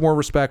 Mm-hmm. Much more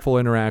respectful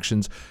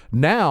interactions.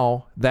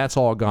 Now that's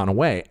all gone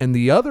away. And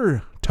the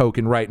other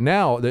token right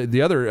now,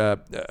 the other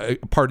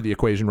part of the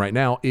equation right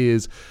now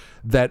is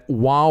that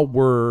while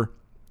we're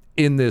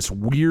in this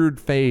weird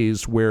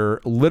phase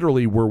where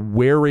literally we're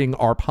wearing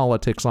our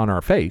politics on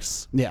our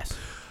face. Yes.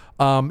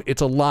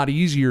 It's a lot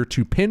easier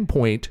to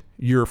pinpoint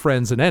your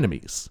friends and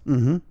enemies.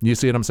 Mm-hmm. You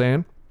see what I'm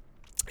saying?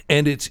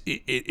 And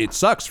it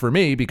sucks for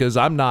me because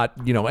I'm not,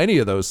 any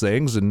of those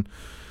things. And,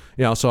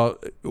 so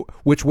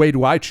which way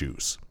do I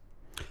choose?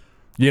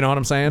 You know what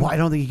I'm saying? Well, I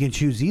don't think you can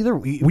choose either.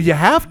 Well, you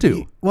have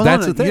to. Well,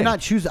 that's no, the thing.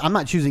 I'm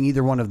not choosing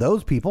either one of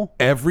those people.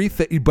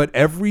 But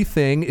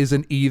everything is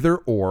an either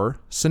or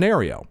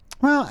scenario.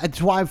 Well,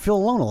 that's why I feel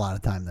alone a lot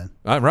of time then.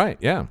 Right,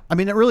 yeah. I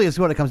mean, it really is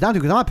what it comes down to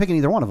because I'm not picking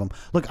either one of them.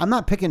 Look, I'm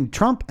not picking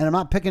Trump and I'm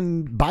not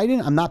picking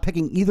Biden. I'm not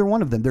picking either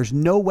one of them. There's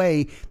no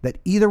way that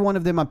either one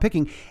of them I'm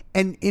picking.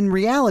 And in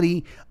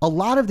reality, a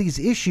lot of these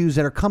issues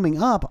that are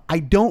coming up, I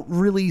don't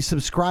really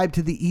subscribe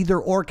to the either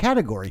or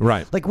category.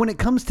 Right. Like when it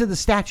comes to the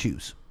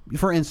statues,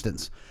 for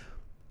instance.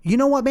 You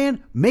know what,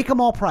 man? Make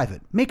them all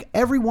private. Make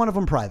every one of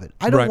them private.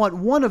 I don't want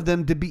one of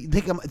them to be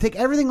take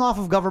everything off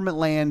of government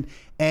land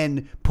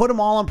and put them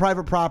all on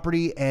private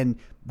property and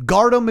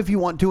guard them if you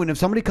want to. And if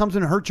somebody comes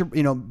and hurts you,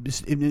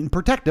 and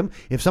protect them.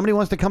 If somebody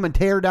wants to come and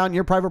tear down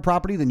your private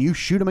property, then you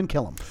shoot them and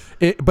kill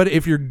them. But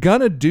if you're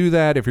gonna do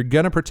that, if you're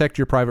gonna protect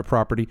your private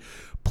property,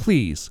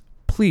 please,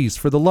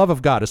 for the love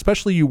of God,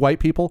 especially you white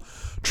people,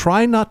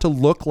 try not to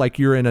look like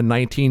you're in a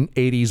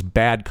 1980s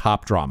bad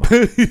cop drama.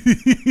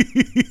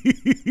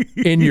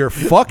 In your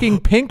fucking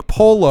pink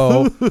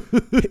polo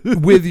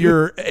with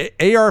your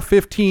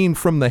AR-15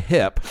 from the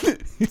hip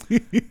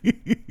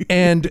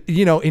and,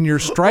 in your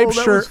striped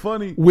shirt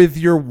with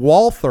your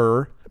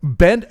Walther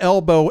bent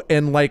elbow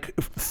and like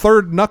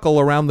third knuckle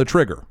around the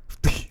trigger.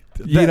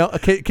 You know,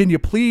 can you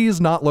please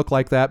not look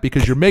like that,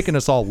 because you're making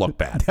us all look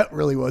bad. That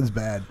really was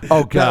bad.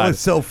 Oh, God.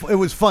 That was it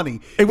was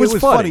funny. It was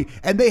funny.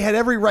 And they had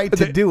every right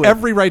to do it.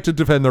 Every right to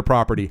defend their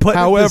property. But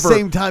however, at the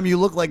same time, you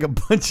look like a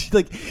bunch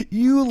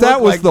you look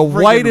that was like the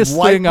friggin' whitest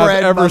thing I've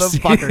white-bread ever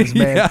seen. motherfuckers,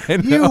 man. Yeah, I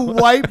You know.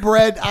 white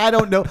bread, I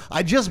don't know.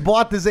 I just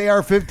bought this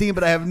AR-15,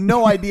 but I have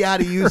no idea how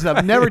to use it.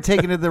 I've never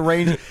taken it to the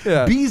range.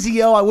 Yeah.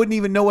 BZO, I wouldn't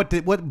even know what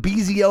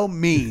BZO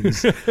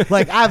means.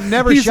 Like, I've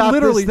never He's shot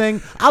literally-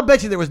 this thing. I'll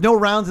bet you there was no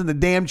rounds in the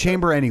damn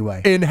chamber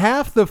anyway. In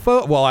half the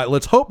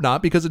let's hope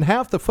not, because in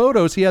half the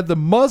photos he had the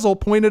muzzle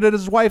pointed at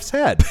his wife's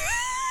head.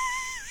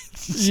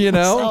 You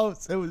know,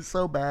 it was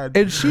so bad.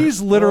 and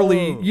she's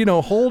literally,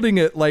 holding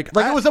it like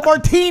Like it was a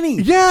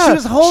martini. Yeah, she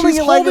was holding she's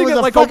it like holding it was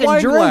it like a fucking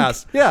wine drink.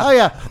 glass. Yeah. Oh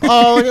yeah.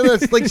 Oh, look at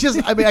this. Like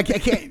just, I mean, I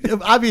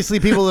can't. Obviously,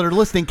 people that are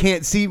listening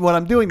can't see what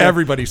I'm doing there.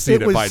 Everybody's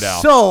seen it was by now.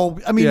 So,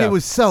 I mean, Yeah. it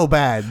was so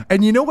bad.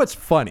 And you know what's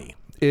funny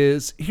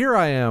is here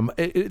I am.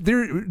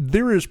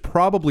 There is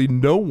probably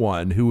no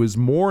one who is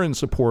more in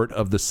support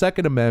of the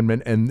Second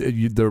Amendment and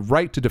the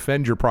right to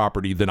defend your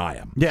property than I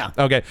am. Yeah.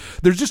 Okay.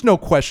 There's just no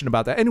question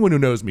about that. Anyone who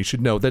knows me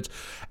should know that's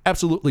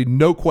absolutely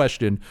no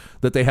question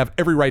that they have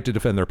every right to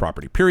defend their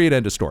property. Period.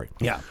 End of story.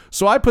 Yeah.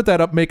 So I put that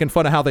up making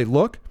fun of how they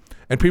look.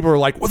 And people are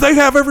like, well, they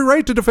have every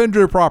right to defend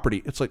their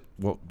property. It's like,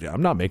 well, yeah,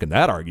 I'm not making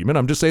that argument.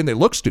 I'm just saying they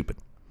look stupid.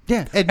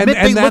 Yeah. Admit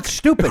they look that's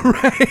stupid.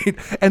 Right.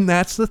 And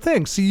that's the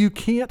thing. See, you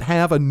can't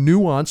have a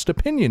nuanced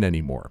opinion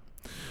anymore.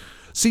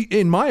 See,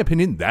 in my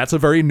opinion, that's a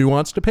very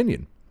nuanced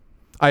opinion.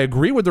 I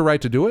agree with the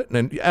right to do it.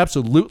 And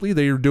absolutely,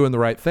 they are doing the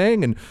right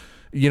thing. And,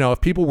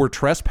 if people were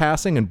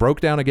trespassing and broke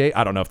down a gate,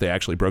 I don't know if they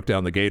actually broke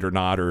down the gate or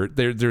not. Or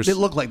there's It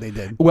looked like they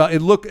did. Well,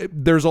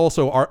 there's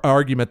also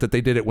argument that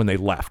they did it when they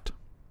left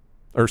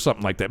or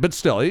something like that. But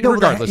still, No,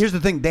 regardless. here's the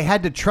thing: they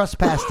had to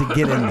trespass to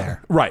get in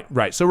there.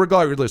 Right. So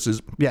regardless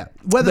is Yeah.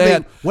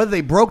 Whether they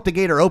broke the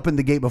gate or opened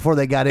the gate before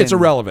they got in, it's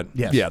irrelevant.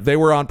 Yes. Yeah, they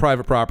were on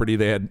private property.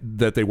 They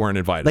weren't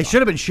invited. They on.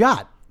 should have been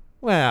shot.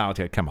 Well,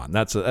 okay, come on.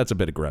 That's a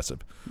bit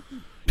aggressive.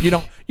 You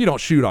don't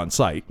shoot on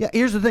sight. Yeah.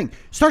 Here's the thing: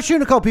 start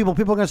shooting a couple people.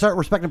 People are going to start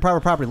respecting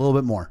private property a little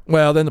bit more.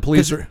 Well, then the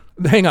police are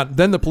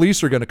Then the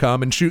police are going to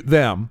come and shoot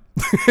them,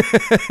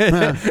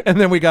 and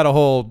then we got a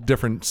whole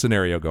different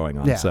scenario going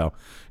on. Yeah. So,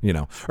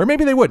 or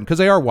maybe they wouldn't because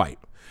they are white,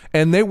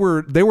 and they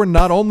were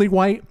not only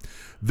white,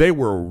 they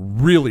were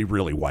really,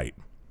 really white.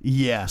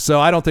 Yeah. So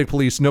I don't think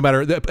police, no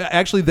matter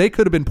actually, they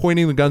could have been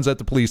pointing the guns at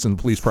the police, and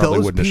the police probably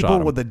Those wouldn't have shot people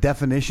them. with the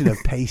definition of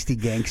pasty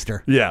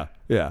gangster. Yeah.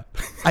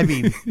 I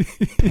mean,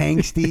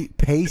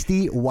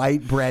 pasty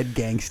white bread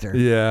gangster.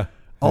 Yeah.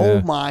 Oh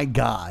Yeah. my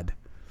God.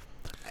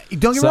 Don't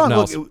get me Something wrong.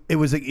 else. Look, it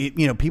was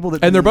people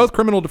that, And they're both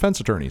criminal defense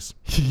attorneys.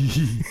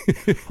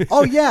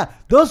 Oh yeah,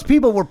 those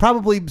people were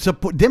probably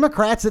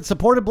Democrats that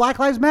supported Black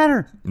Lives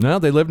Matter. No,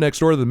 they live next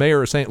door to the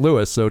mayor of St.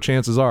 Louis, so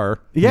chances are,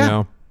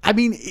 Yeah. I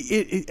mean,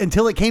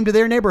 until it came to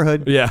their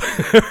neighborhood, Yeah.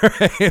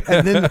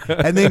 and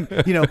then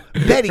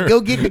Betty, go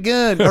get the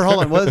gun. Or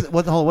hold on,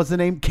 what's the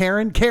name?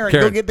 Karen,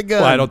 go get the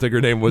gun. Well, I don't think her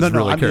name was no,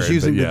 really I'm Karen. just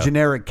using but the yeah.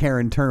 generic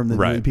Karen term that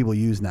Right. people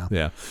use now.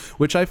 Yeah.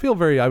 Which I feel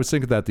I was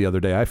thinking that the other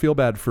day. I feel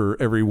bad for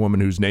every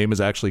woman whose name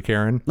is actually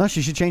Karen. No,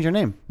 she should change her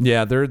name.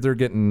 Yeah, they're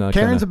getting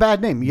Karen's a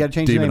bad name. You got to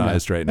change your name.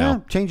 demonized right now. Yeah,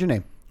 change your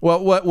name.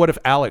 Well, what if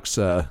Alex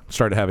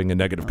started having a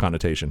negative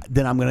connotation?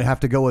 Then I'm going to have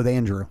to go with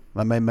Andrew,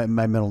 my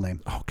middle name.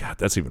 Oh God,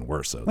 that's even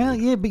worse. Though. Well,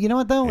 yeah, but you know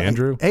what though,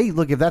 Andrew? Hey,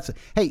 look,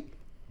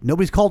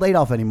 nobody's called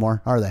Adolf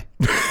anymore, are they?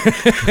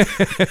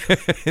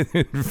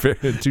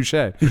 Touche.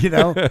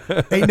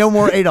 Ain't no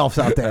more Adolfs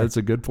out there. That's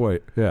a good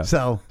point. Yeah.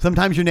 So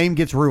sometimes your name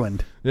gets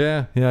ruined.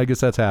 Yeah. I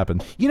guess that's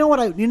happened. You know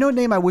what? You know a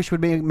name I wish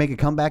would make a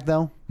comeback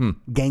though?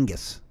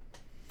 Genghis.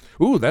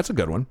 Ooh, that's a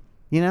good one.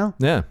 Yeah.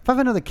 If I have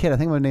another kid, I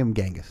think I'm going to name him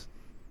Genghis.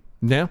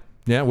 Yeah.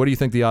 What do you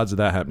think the odds of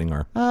that happening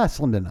are?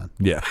 Slim to none.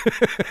 Yeah.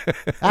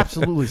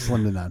 Absolutely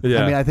slim to none.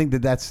 Yeah. I mean, I think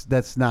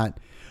that's not.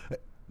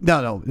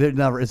 No,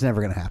 it's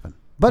never going to happen.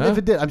 But Huh? if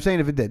it did, I'm saying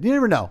if it did, you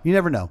never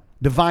know.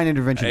 Divine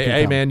intervention. can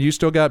Hey come. man, you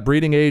still got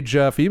breeding age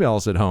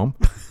females at home.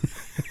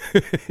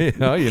 You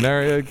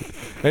never.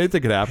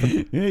 Anything could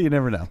happen. Yeah, you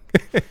never know.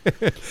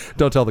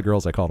 Don't tell the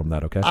girls I called them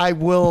that. Okay. I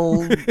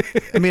will.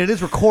 I mean, it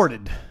is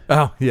recorded.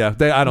 Oh yeah.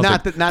 I don't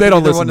Not think that they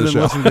don't neither listen one to of the them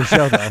show. listen to the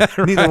show,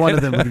 though. Neither one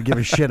of them would give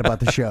a shit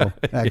about the show,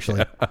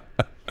 actually.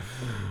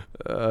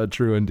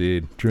 True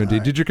indeed.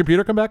 Did your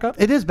computer come back up?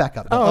 It is back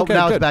up. Oh, okay,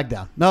 now good. it's back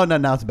down. No,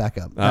 now it's back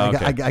up. Oh,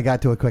 okay. I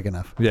got to it quick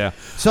enough. Yeah.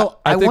 So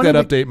I think wanted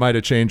that to- update might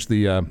have changed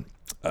the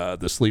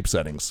sleep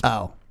settings.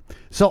 Oh.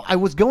 So I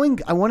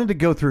wanted to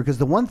go through, because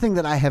the one thing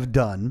that I have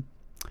done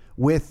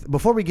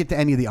before we get to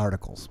any of the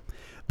articles,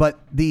 but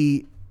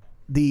the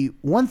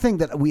one thing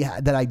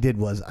that I did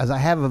was, as I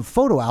have a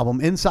photo album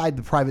inside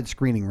the private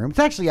screening room. It's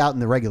actually out in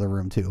the regular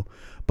room too,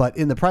 but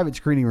in the private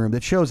screening room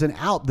that shows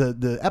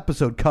the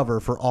episode cover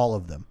for all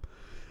of them.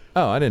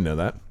 Oh, I didn't know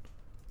that.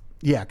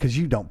 Yeah, because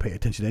you don't pay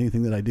attention to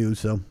anything that I do,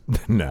 so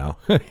No.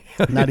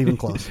 not even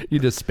close. You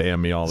just spam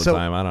me all the So-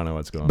 time. I don't know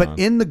what's going on. But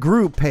in the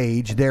group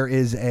page, there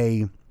is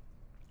a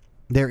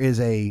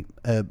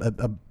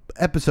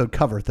episode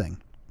cover thing.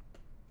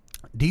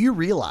 Do you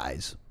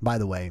realize, by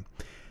the way,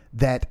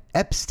 that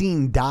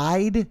Epstein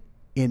died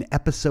in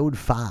episode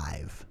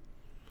 5.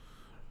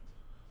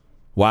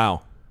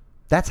 Wow.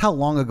 That's how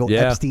long ago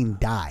Yeah. Epstein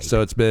died.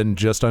 So it's been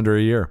just under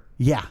a year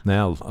yeah.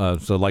 now.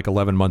 So like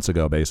 11 months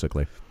ago,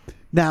 basically.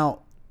 Now,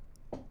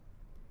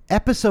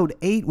 episode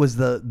 8 was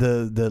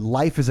the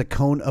life is a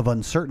cone of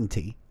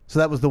uncertainty. So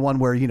that was the one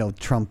where,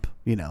 Trump,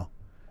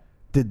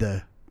 did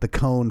the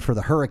cone for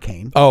the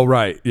hurricane. Oh,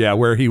 right. Yeah,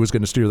 where he was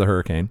going to steer the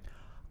hurricane.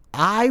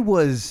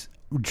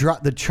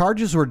 The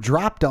charges were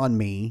dropped on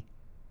me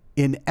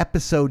in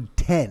episode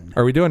 10.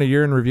 Are we doing a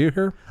year in review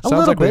here? A Sounds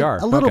little like bit, we are.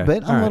 a little Okay.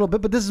 bit, All right. little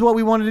bit, but this is what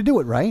we wanted to do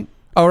it, right?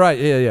 Oh, right.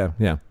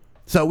 Yeah.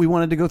 So we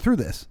wanted to go through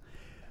this.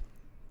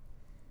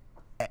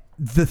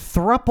 The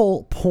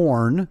thruple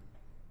porn.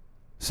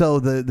 So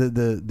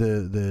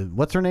the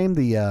what's her name?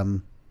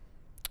 The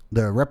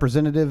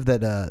representative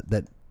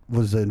that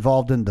was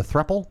involved in the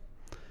thruple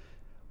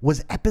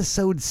was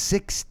episode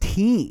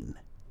 16.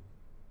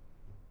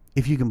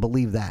 If you can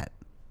believe that.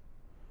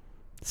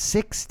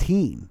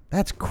 16.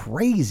 That's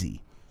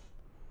crazy.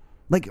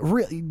 Like,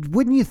 really,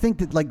 wouldn't you think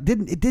that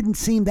it didn't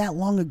seem that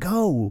long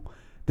ago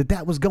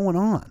that was going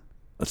on?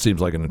 That seems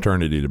like an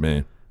eternity to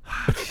me.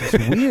 It's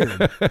just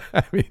weird.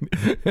 I mean,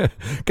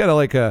 kind of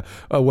like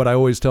what I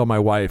always tell my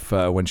wife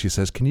when she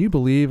says, "Can you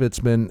believe it's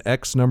been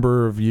X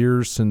number of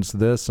years since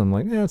this?" I'm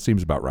like, "Yeah, it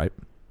seems about right."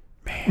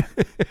 Man.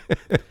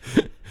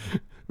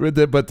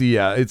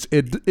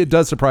 It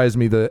does surprise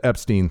me, the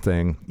Epstein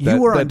thing.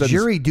 You were on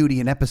jury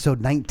duty in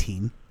episode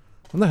 19.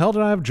 When the hell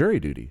did I have jury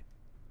duty?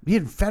 You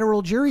had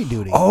federal jury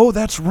duty. Oh,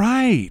 that's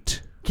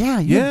right. Yeah,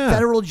 you had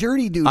federal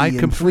jury duty. I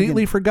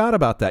completely forgot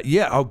about that.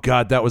 Yeah. Oh,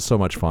 God, that was so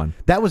much fun.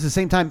 That was the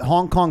same time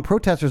Hong Kong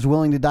protesters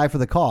willing to die for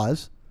the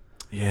cause.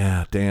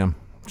 Yeah, damn.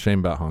 Shame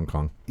about Hong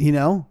Kong.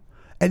 And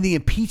the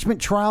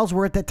impeachment trials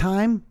were at that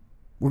time.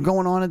 Were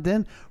going on at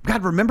then.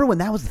 God, remember when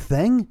that was the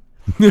thing?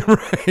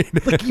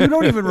 Right. Like, you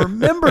don't even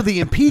remember the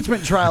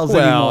impeachment trials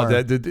anymore.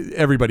 Well,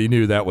 everybody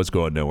knew that was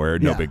going nowhere.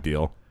 No big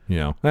deal.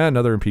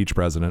 Another impeached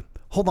president.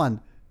 Hold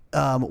on.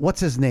 What's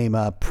his name?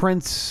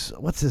 Prince.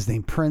 What's his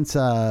name? Prince.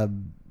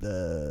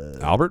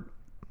 Albert?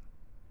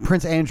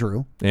 Prince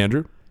Andrew.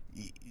 Andrew?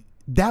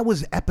 That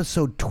was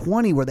episode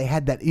 20 where they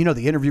had that,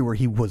 the interview where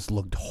he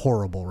looked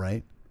horrible,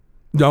 right?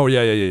 Oh,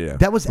 yeah.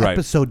 That was Right.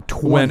 episode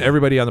 20. When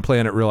everybody on the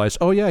planet realized,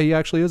 oh, yeah, he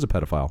actually is a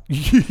pedophile.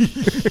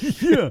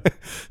 Yeah.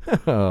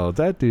 Oh,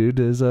 that dude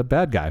is a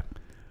bad guy.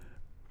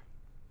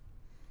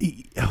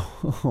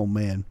 Oh,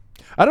 man.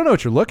 I don't know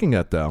what you're looking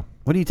at, though.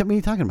 What are you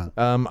talking about?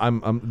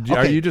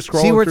 Are you just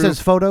scrolling See where it through? says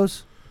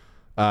photos?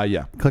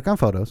 Yeah. Click on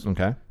photos.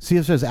 Okay. See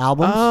if it says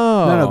albums.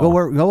 Oh.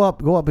 No,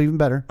 go up even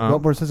better. Go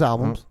up where it says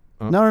albums.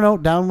 No,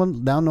 down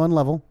one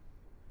level.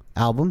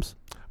 Albums.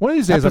 One of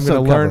these days,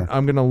 Episode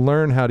I'm going to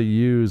learn how to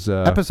use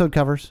Episode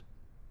covers.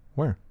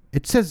 Where?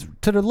 It says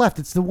to the left.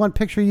 It's the one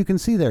picture you can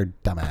see there,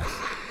 dumbass.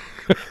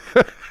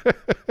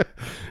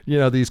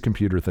 These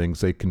computer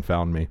things, they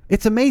confound me.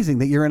 It's amazing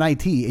that you're in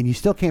IT and you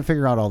still can't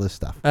figure out all this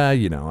stuff.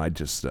 I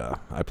just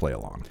I play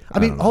along. I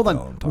mean, don't know hold what the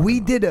hell on. I'm talking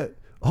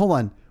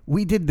about.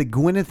 We did the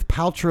Gwyneth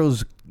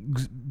Paltrow's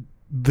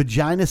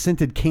vagina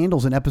scented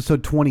candles in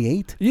episode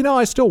 28.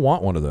 I still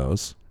want one of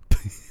those.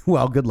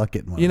 Well, good luck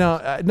getting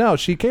one. No,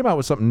 she came out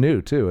with something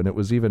new too, and it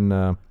was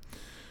even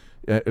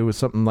it was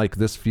something like,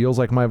 "This feels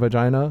like my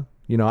vagina."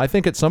 I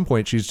think at some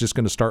point she's just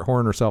going to start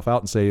whoring herself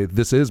out and say,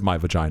 "This is my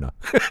vagina."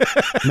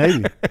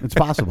 Maybe it's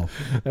possible.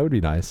 That would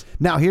be nice.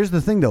 Now, here's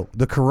the thing, though: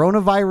 the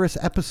coronavirus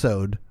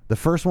episode, the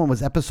first one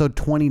was episode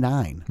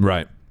 29.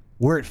 Right.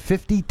 We're at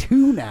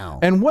 52 now.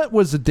 And what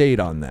was the date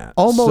on that?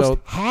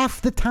 Almost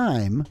half the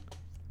time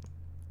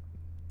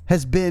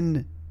has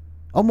been.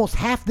 Almost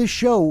half this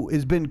show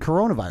has been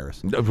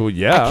coronavirus. Well,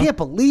 yeah. I can't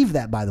believe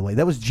that, by the way.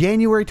 That was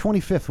January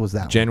 25th was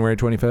that one. January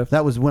 25th?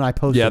 That was when I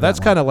posted Yeah, that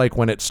that's one. kind of like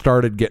when it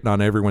started getting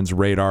on everyone's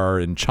radar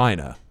in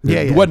China.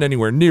 Yeah, It yeah. wasn't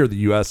anywhere near the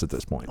U.S. at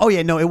this point. Oh,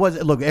 yeah, no, it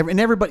was. Look, and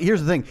everybody, here's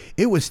the thing.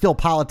 It was still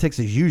politics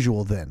as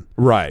usual then.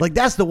 Right. Like,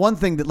 that's the one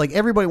thing that,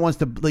 everybody wants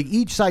to,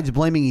 each side's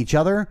blaming each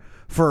other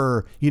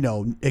for,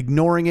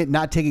 ignoring it,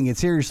 not taking it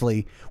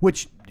seriously,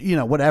 which,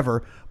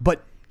 whatever.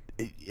 But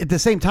at the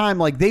same time,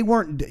 they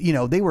weren't,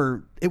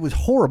 it was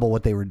horrible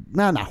what they were,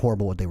 not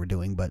horrible what they were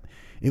doing, but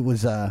it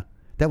was, that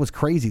was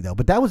crazy though.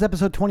 But that was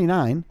episode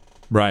 29.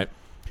 Right.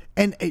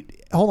 And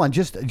hold on,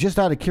 just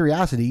out of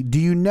curiosity, do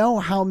you know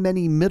how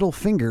many middle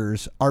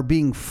fingers are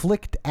being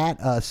flicked at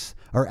us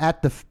or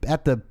at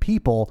the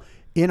people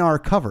in our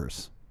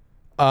covers?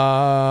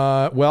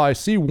 Well, I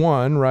see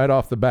one right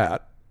off the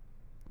bat.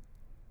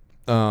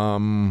 3,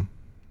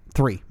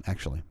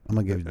 actually. I'm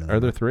gonna give you that.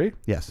 Are there 3?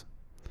 Yes.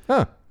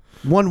 Huh.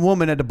 One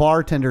woman at the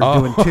bartender is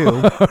doing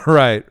 2,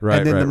 right.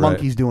 and then the right.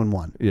 monkey's doing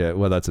 1. Yeah,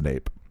 well, that's an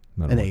ape.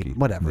 Not a An monkey. ape,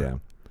 whatever. Yeah.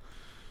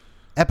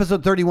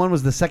 Episode 31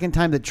 was the second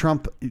time that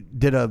Trump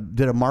did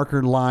a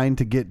marker line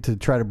to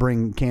try to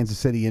bring Kansas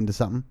City into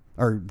something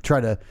or try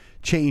to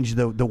change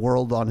the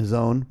world on his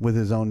own with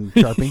his own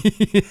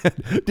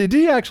Sharpie. Did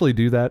he actually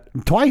do that?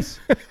 Twice.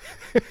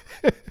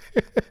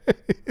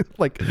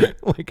 like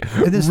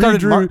And then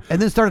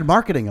started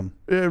marketing them.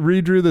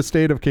 redrew the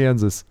state of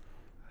Kansas.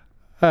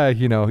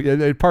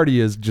 Part of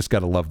you is just got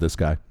to love this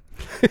guy.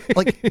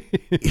 Like,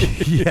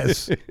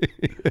 yes.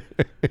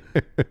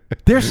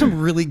 There's some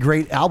really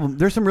great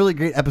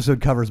episode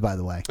covers, by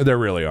the way. There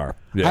really are.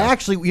 Yeah. I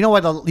actually, you know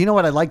what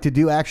I'd like to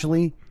do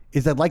actually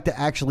is I'd like to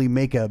actually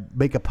make a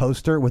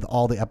poster with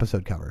all the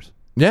episode covers.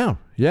 Yeah.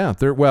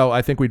 Well,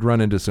 I think we'd run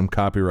into some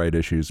copyright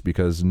issues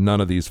because none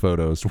of these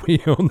photos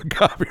we own the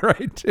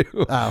copyright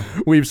to. Oh.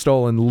 We've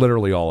stolen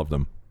literally all of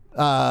them.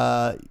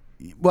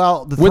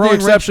 Well, with the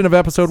exception of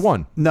episode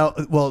 1. No,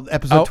 well,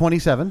 episode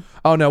 27.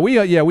 Oh no, we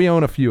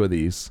own a few of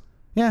these.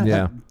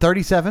 Yeah.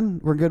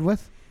 37 we're good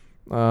with.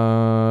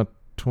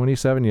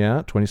 27,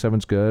 yeah.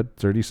 27's good.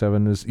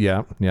 37 is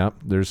yeah.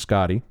 There's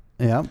Scotty.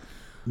 Yeah.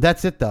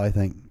 That's it though, I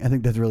think. I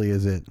think that really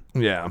is it.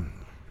 Yeah.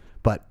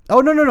 But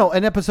no.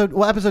 An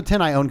episode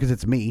 10 I own because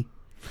it's me.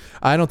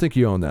 I don't think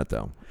you own that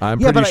though. I'm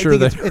pretty sure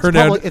that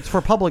it's for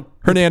public.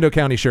 Hernando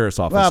County Sheriff's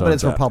Office. Well, but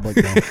it's for public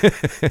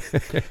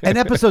though. And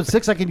episode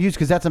 6 I can use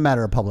because that's a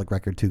matter of public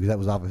record too, because that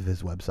was off of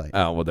his website.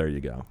 Oh well, there you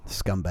go.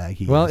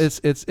 Scumbag. Well,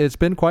 it's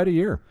been quite a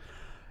year.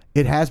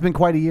 It has been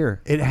quite a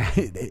year.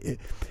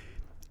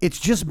 It's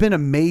just been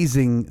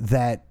amazing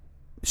that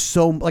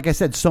like I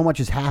said, so much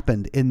has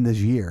happened in this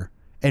year,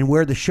 and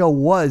where the show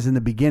was in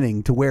the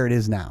beginning to where it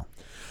is now.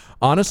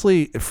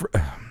 Honestly,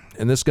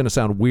 and this is going to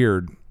sound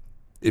weird,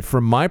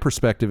 from my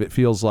perspective, it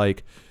feels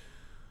like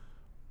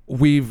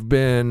we've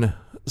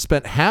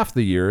spent half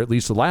the year, at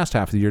least the last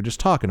half of the year, just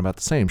talking about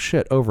the same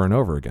shit over and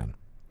over again.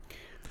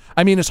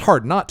 I mean, it's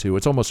hard not to.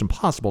 It's almost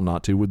impossible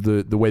not to with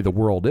the way the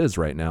world is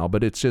right now,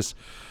 but it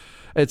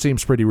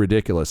seems pretty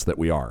ridiculous that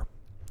we are.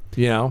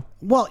 You know?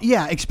 Well,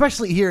 yeah,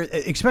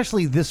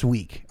 especially this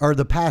week or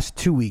the past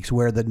 2 weeks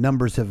where the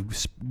numbers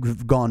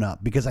have gone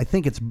up, because I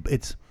think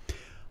it's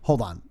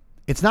hold on.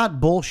 It's not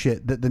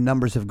bullshit that the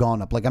numbers have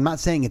gone up. Like, I'm not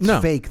saying it's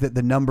fake that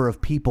the number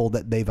of people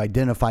that they've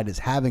identified as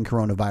having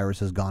coronavirus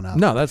has gone up.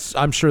 No,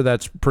 I'm sure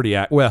that's pretty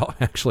well,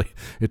 actually,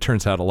 it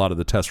turns out a lot of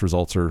the test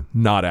results are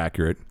not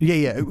accurate.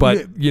 Yeah.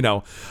 But,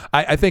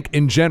 I think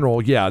in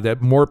general,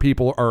 that more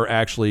people are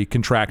actually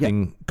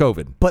contracting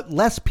COVID. But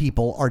less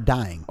people are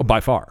dying.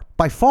 By far.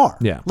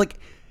 Yeah. Like,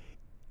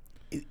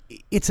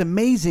 it's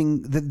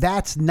amazing that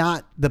that's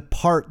not the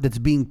part that's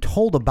being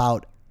told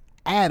about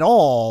at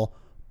all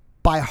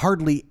by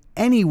hardly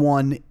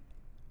anyone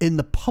in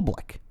the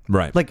public.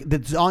 Right. Like,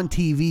 that's on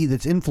TV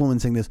that's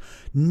influencing this.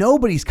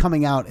 Nobody's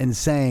coming out and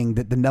saying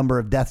that the number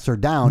of deaths are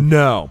down.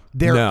 No.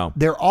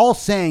 They're all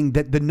saying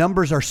that the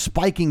numbers are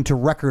spiking to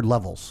record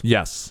levels.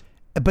 Yes.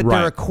 But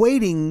they're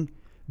equating,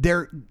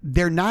 they're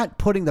not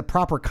putting the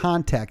proper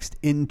context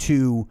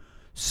into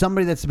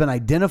somebody that's been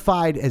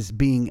identified as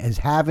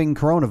having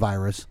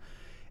coronavirus.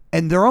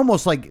 And they're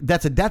almost like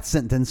that's a death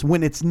sentence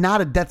when it's not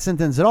a death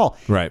sentence at all.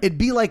 Right. It'd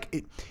be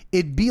like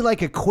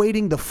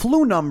equating the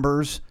flu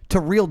numbers to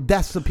real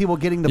deaths of people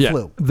getting the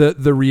flu.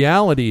 The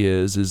reality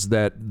is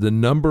that the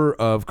number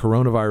of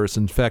coronavirus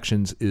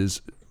infections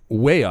is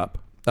way up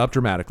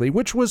dramatically,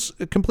 which was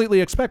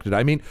completely expected.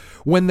 I mean,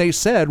 when they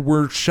said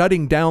we're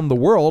shutting down the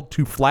world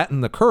to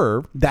flatten the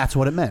curve, that's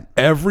what it meant.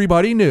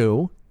 Everybody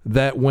knew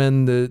that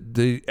when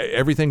the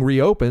everything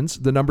reopens,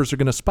 the numbers are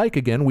going to spike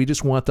again. We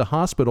just want the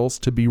hospitals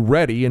to be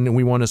ready, and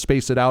we want to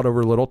space it out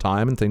over a little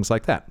time and things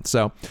like that.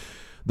 So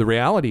the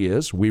reality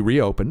is we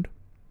reopened,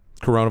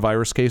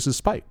 coronavirus cases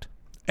spiked.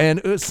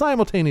 And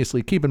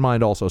simultaneously, keep in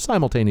mind also,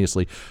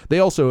 they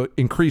also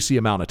increase the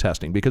amount of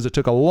testing because it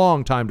took a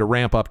long time to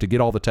ramp up to get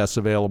all the tests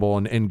available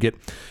and get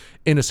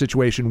in a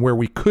situation where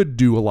we could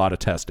do a lot of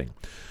testing.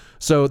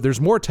 So there's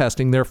more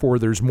testing, therefore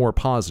there's more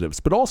positives.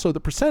 But also the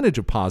percentage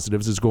of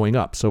positives is going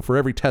up. So for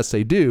every test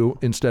they do,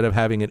 instead of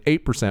having an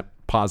 8%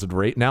 positive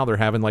rate, now they're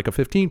having like a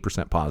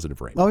 15%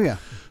 positive rate. Oh, yeah.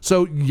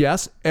 So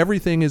yes,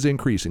 everything is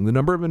increasing. The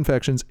number of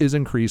infections is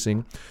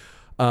increasing.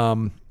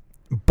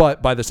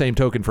 But by the same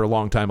token, for a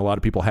long time, a lot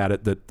of people had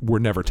it that were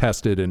never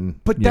tested.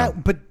 But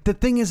the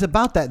thing is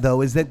about that,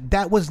 though, is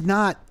that was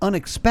not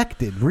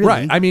unexpected, really.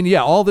 Right. I mean,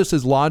 all this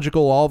is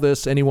logical. All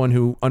this, anyone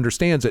who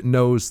understands it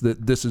knows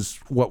that this is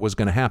what was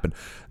going to happen.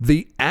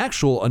 The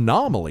actual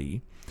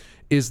anomaly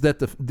is that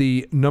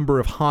the number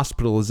of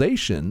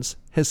hospitalizations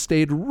has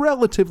stayed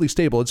relatively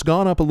stable. It's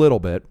gone up a little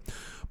bit.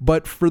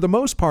 But for the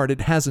most part,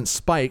 it hasn't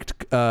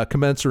spiked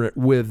commensurate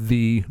with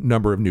the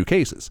number of new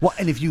cases. Well,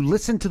 and if you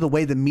listen to the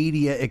way the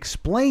media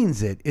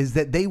explains it, is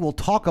that they will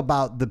talk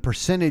about the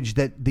percentage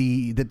that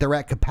they're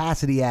at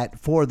capacity at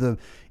for the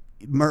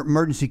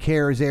emergency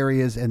cares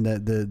areas and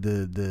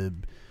the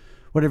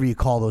whatever you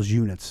call those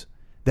units.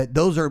 That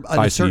those are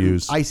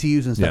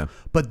ICUs and stuff. Yeah.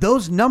 But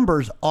those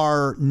numbers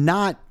are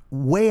not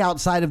way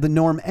outside of the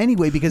norm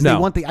anyway, because they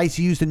want the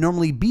ICUs to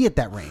normally be at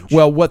that range.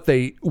 Well,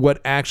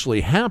 what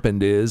actually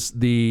happened is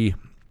there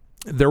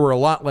were a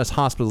lot less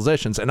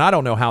hospitalizations, and I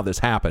don't know how this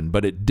happened,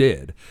 but it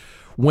did.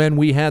 When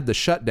we had the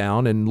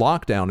shutdown and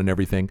lockdown and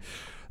everything,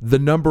 the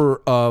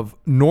number of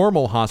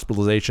normal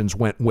hospitalizations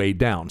went way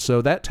down. So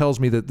that tells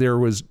me that there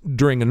was,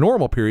 during a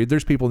normal period,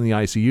 there's people in the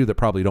ICU that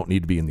probably don't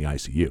need to be in the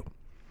ICU.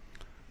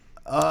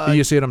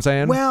 You see what I'm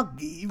saying? Well,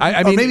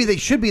 I or mean, maybe they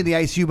should be in the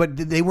ICU, but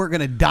they weren't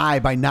going to die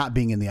by not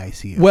being in the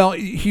ICU. Well,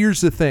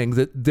 here's the thing,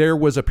 that there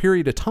was a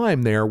period of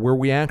time there where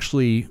we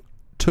actually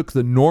took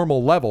the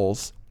normal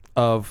levels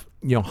of,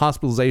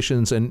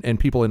 hospitalizations and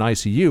people in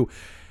ICU,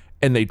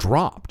 and they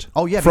dropped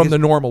from the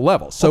normal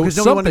levels. So because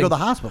nobody wanted to go to the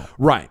hospital.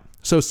 Right.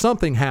 So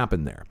something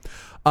happened there.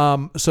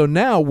 So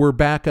now we're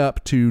back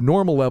up to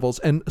normal levels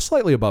and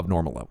slightly above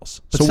normal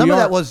levels. But so some of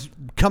that was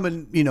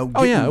coming,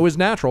 Oh, yeah, it was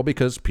natural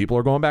because people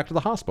are going back to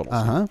the hospitals.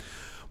 Uh-huh.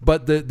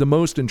 But the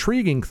most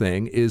intriguing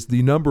thing is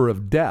the number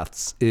of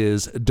deaths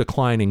is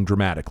declining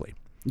dramatically.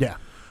 Yeah.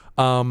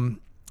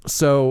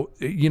 So,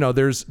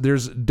 there's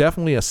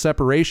definitely a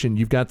separation.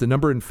 You've got the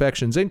number of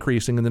infections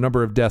increasing and the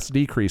number of deaths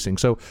decreasing.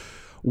 So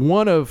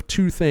one of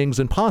two things,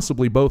 and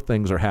possibly both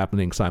things, are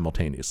happening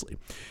simultaneously.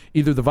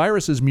 Either the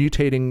virus is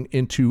mutating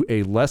into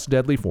a less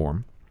deadly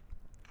form,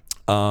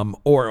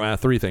 or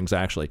three things,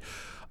 actually.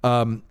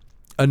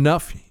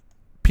 Enough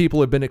people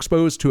have been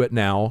exposed to it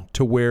now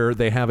to where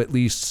they have at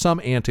least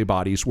some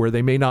antibodies where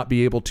they may not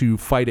be able to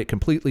fight it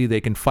completely.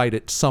 They can fight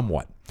it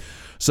somewhat.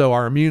 So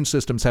our immune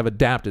systems have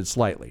adapted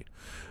slightly.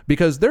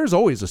 Because there's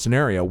always a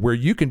scenario where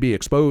you can be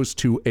exposed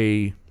to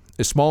a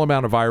small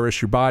amount of virus,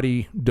 your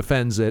body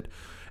defends it,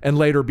 and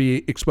later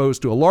be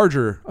exposed to a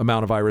larger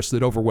amount of virus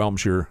that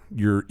overwhelms your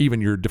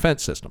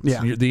defense systems,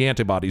 the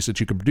antibodies that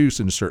you can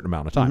produce in a certain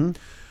amount of time.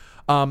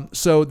 Mm-hmm.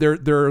 So there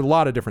are a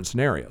lot of different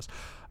scenarios.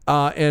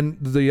 And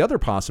the other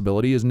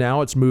possibility is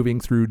now it's moving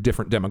through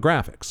different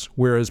demographics,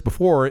 whereas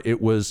before it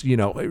was, you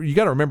got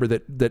to remember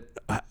that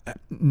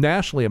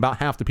nationally about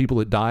half the people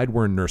that died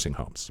were in nursing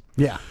homes.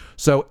 Yeah.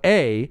 So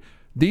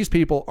these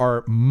people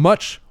are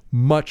much,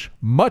 much,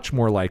 much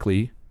more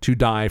likely to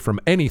die from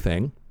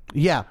anything.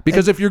 Yeah.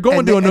 Because if you're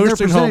going to a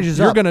nursing home,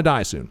 you're going to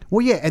die soon.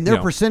 Well, yeah, and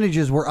their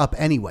percentages were up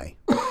anyway.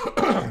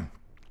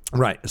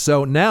 Right.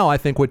 So now I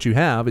think what you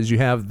have is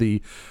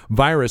the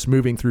virus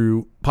moving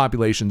through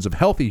populations of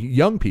healthy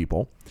young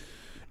people,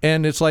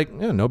 and it's like,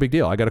 no big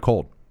deal. I got a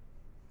cold.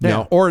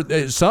 Yeah. Or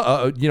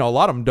a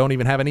lot of them don't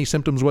even have any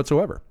symptoms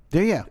whatsoever.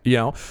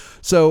 Yeah.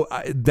 So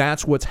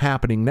that's what's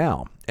happening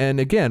now. And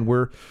again,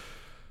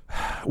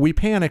 we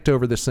panicked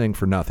over this thing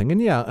for nothing.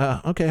 And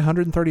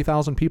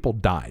 130,000 people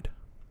died.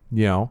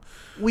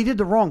 We did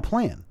the wrong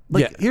plan.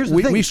 Here's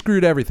the thing. We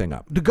screwed everything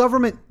up. The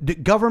government,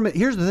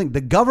 here's the thing.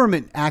 The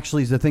government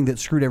actually is the thing that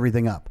screwed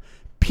everything up.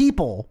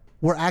 People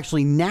were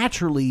actually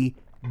naturally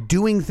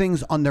doing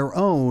things on their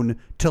own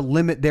to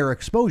limit their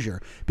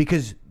exposure,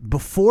 because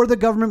before the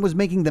government was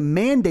making the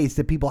mandates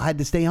that people had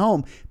to stay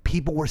home,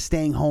 people were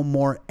staying home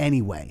more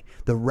anyway.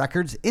 The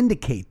records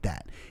indicate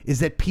that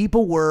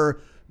people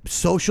were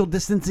social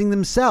distancing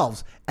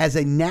themselves as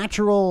a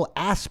natural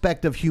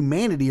aspect of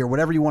humanity, or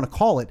whatever you want to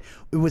call it.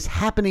 It was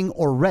happening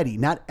already.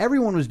 Not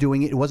everyone was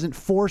doing it. It wasn't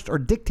forced or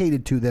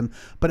dictated to them,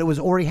 but it was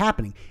already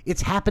happening.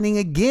 It's happening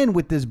again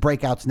with these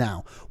breakouts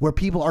now, where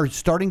people are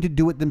starting to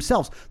do it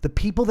themselves. The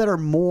people that are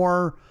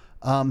more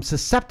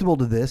susceptible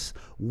to this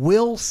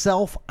will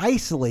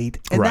self-isolate,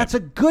 and that's a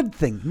good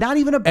thing, not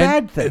even a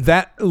bad thing.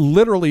 That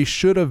literally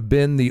should have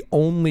been the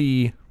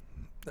only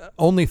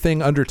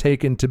thing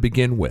undertaken to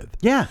begin with.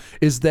 Yeah.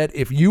 Is that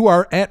if you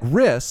are at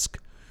risk,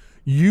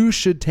 you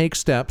should take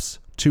steps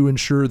to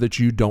ensure that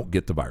you don't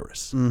get the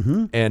virus.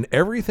 Mm-hmm. And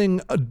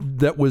everything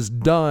that was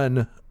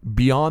done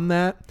beyond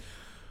that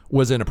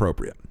was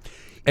inappropriate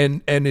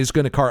and is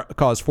going to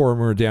cause far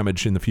more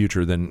damage in the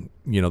future than,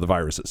 the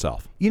virus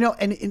itself.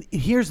 And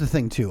here's the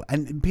thing too,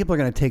 and people are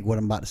going to take what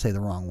I'm about to say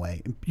the wrong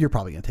way. You're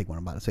probably going to take what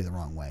I'm about to say the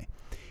wrong way.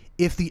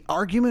 If the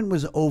argument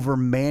was over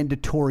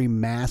mandatory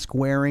mask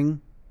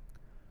wearing,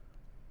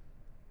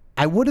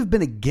 I would have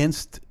been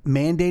against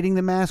mandating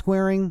the mask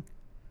wearing,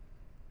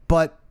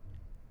 but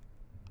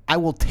I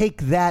will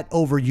take that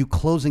over you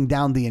closing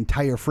down the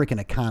entire freaking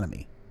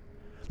economy.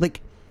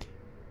 Like,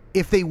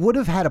 if they would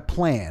have had a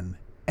plan,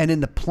 and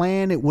in the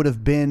plan it would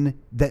have been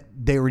that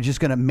they were just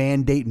going to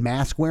mandate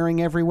mask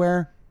wearing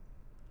everywhere,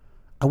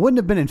 I wouldn't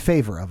have been in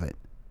favor of it.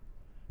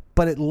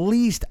 But at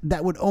least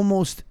that would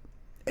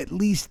it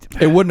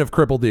wouldn't have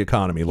crippled the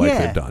economy like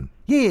they've done.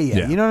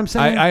 Yeah. You know what I'm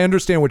saying? I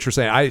understand what you're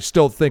saying. I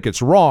still think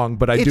it's wrong,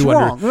 but I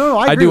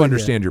do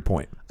understand your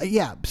point.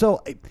 Yeah.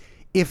 So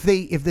if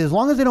as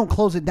long as they don't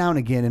close it down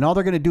again, and all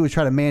they're going to do is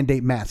try to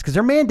mandate masks, because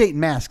they're mandating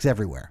masks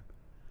everywhere.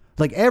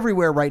 Like,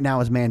 everywhere right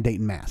now is mandating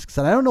masks.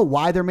 And I don't know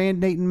why they're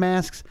mandating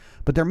masks,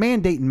 but they're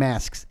mandating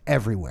masks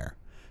everywhere.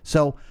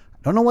 So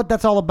I don't know what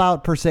that's all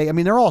about per se. I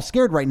mean, they're all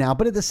scared right now,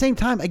 but at the same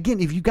time, again,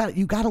 if you got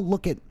to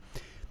look at,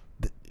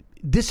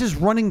 this is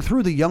running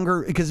through the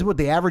younger, because what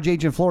the average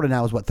age in Florida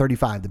now is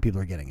 35 that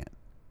people are getting it.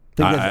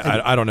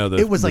 I don't know.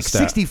 It was like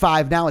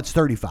 65. Now it's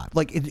 35.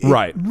 Like it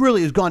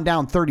really has gone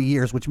down 30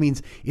 years, which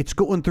means it's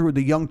going through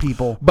the young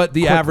people. But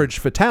the average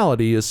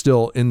fatality is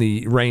still in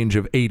the range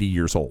of 80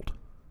 years old.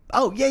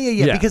 Oh,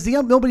 yeah. Because the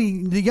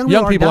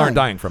young people aren't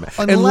dying from it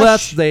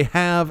unless they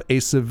have a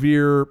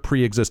severe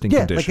pre-existing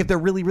condition. Like if they're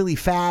really, really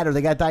fat or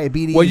they got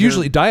diabetes. Well,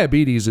 usually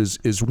diabetes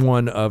is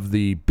one of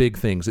the big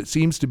things. It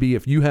seems to be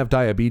if you have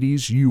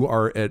diabetes, you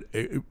are at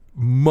a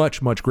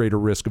much, much greater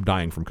risk of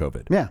dying from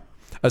COVID. Yeah.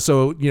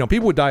 So,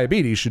 people with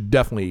diabetes should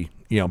definitely,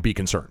 be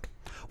concerned.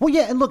 Well,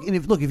 yeah, and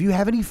if you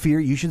have any fear,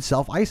 you should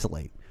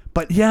self-isolate.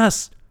 But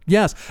Yes.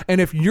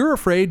 And if you're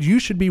afraid, you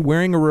should be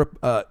wearing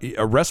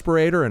a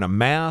respirator and a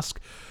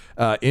mask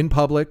in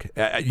public.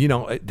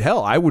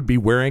 Hell, I would be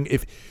wearing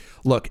if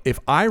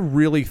I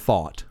really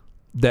thought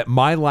that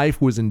my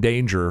life was in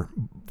danger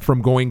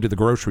from going to the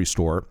grocery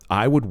store,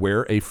 I would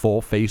wear a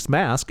full face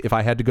mask if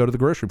I had to go to the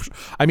grocery store.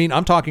 I mean,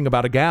 I'm talking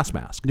about a gas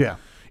mask. Yeah.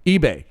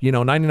 eBay,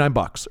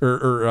 $99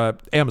 or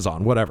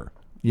Amazon, whatever.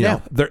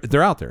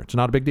 They're out there. It's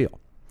not a big deal.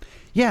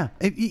 Yeah,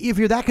 if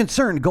you're that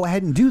concerned, go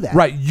ahead and do that.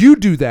 Right. You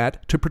do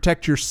that to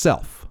protect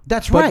yourself.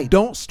 That's but right.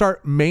 Don't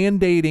start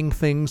mandating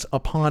things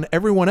upon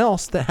everyone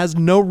else that has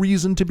no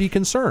reason to be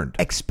concerned.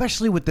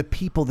 Especially with the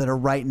people that are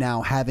right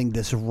now having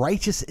this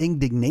righteous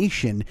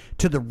indignation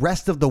to the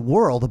rest of the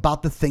world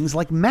about the things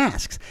like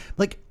masks.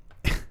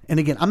 And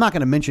again, I'm not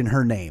going to mention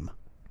her name.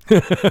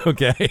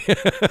 Okay.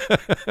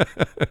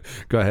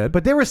 Go ahead.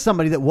 But there was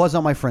somebody that was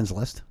on my friends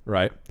list.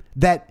 Right.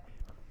 That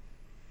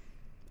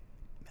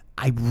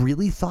I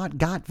really thought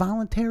got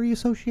voluntary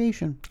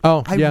association.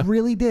 Oh, I yeah.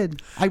 really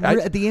did.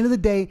 At the end of the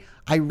day,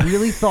 I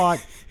really thought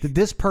that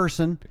this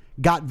person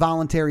got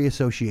voluntary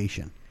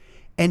association.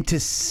 And to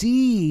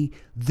see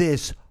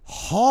this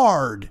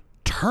hard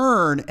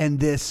turn and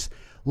this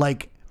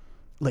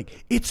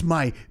it's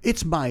my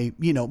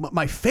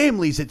my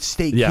family's at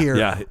stake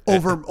here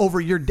over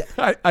your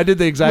I did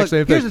the exact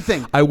same thing. Here's the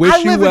thing. I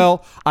wish you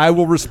well. I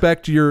will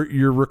respect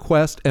your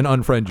request and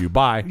unfriend you.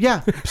 Bye.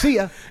 Yeah. See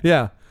ya.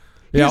 Yeah.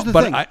 Here's the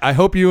but thing. I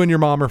hope you and your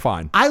mom are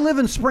fine. I live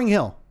in Spring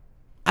Hill.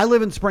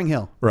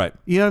 Right.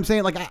 You know what I'm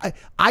saying?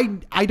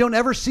 I don't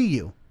ever see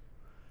you.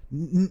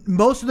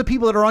 Most of the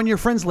people that are on your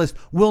friends list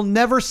will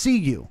never see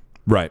you.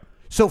 Right.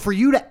 So for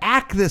you to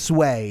act this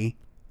way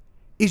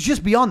is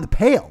just beyond the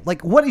pale.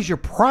 What is your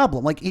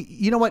problem?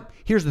 You know what?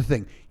 Here's the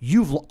thing.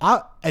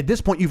 At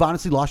this point, you've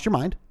honestly lost your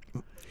mind.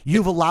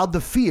 You've allowed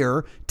the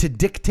fear to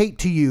dictate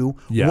to you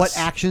what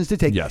actions to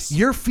take. Yes.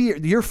 Your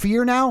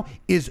fear now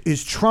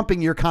is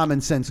trumping your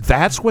common sense.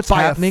 That's what's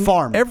happening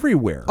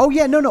everywhere. Oh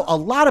yeah, no. A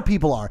lot of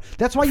people are.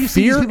 That's why you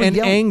see fear these people and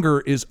yelling.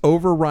 Anger is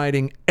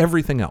overriding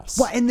everything else.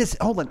 Well, and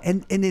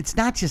it's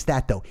not just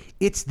that though.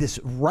 It's this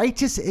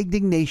righteous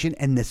indignation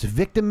and this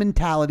victim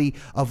mentality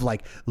of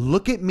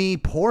look at me,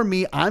 poor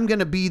me. I'm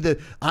gonna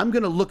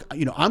look.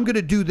 I'm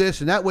gonna do this,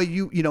 and that way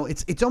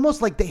it's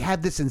almost like they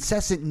have this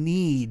incessant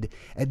need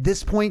at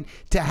this point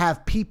to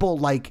have people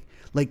like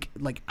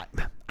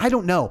I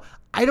don't know,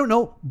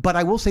 but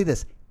I will say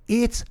this: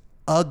 it's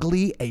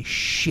ugly as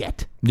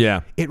shit.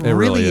 Yeah, it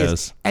really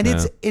is. And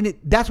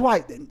that's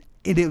why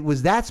it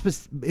was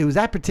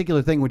that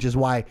particular thing, which is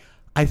why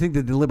I think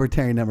that the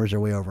libertarian numbers are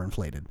way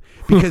overinflated.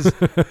 Because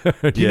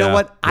you know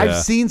what? I've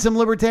seen some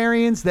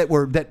libertarians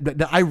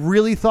that I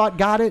really thought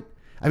got it.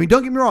 I mean,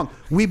 don't get me wrong.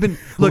 We've been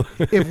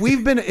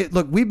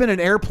an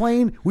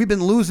airplane. We've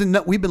been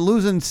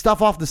losing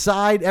stuff off the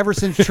side ever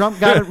since Trump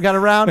got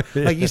around.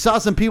 You saw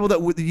some people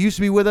that used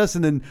to be with us,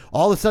 and then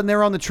all of a sudden they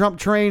were on the Trump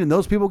train, and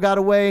those people got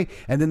away.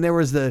 And then there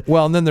was and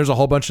then there's a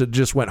whole bunch that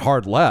just went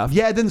hard left.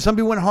 Yeah, then some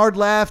people went hard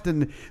left,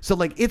 and so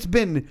it's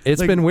been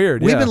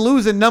weird. We've been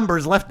losing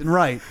numbers left and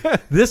right.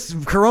 This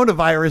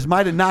coronavirus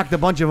might have knocked a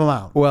bunch of them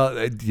out. Well,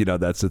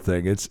 that's the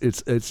thing.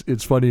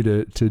 It's funny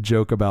to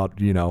joke about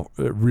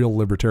real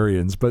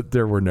libertarians. But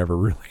there were never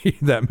really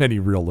that many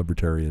real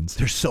libertarians.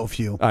 There's so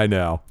few. I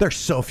know. There's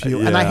so few.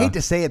 Yeah. And I hate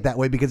to say it that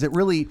way because it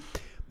really,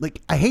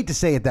 I hate to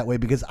say it that way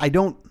because I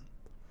don't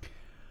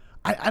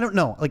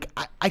know.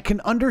 I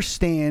can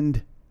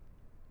understand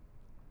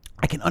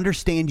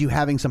you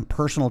having some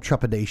personal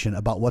trepidation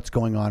about what's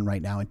going on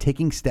right now and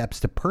taking steps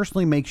to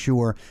personally make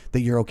sure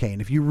that you're okay.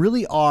 And if you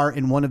really are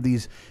in one of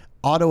these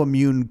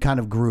autoimmune kind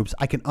of groups,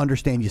 I can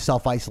understand you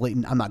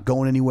self-isolating. I'm not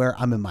going anywhere.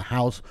 I'm in my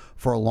house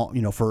for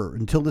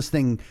until this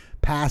thing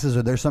passes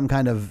or there's some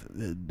kind of,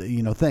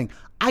 thing.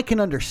 I can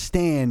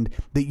understand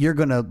that you're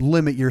going to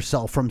limit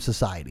yourself from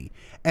society.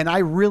 And I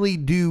really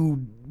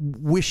do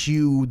wish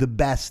you the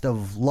best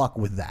of luck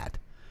with that.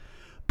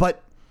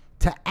 But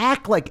to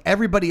act like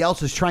everybody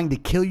else is trying to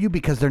kill you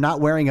because they're not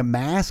wearing a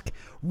mask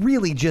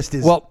really just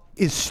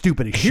is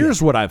stupid as shit.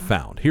 Here's what I've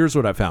found.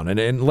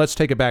 And let's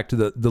take it back to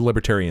the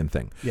libertarian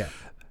thing. Yeah.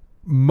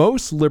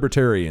 Most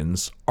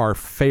libertarians are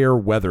fair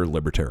weather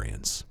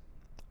libertarians.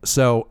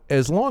 So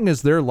as long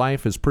as their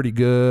life is pretty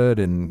good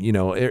and,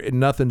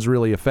 nothing's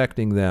really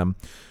affecting them,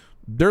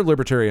 they're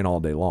libertarian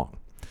all day long.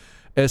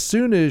 As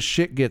soon as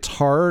shit gets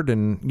hard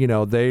and,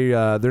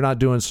 they're not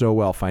doing so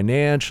well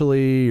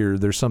financially or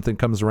there's something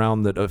comes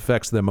around that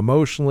affects them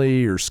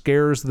emotionally or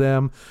scares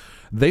them,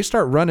 they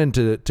start running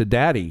to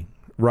daddy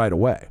right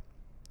away.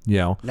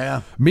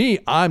 Yeah. Me,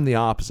 I'm the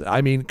opposite.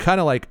 I mean,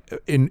 kind of like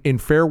in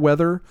fair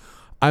weather,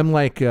 I'm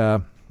like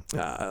a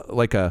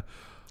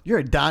you're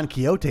a Don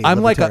Quixote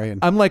I'm libertarian.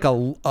 I'm like a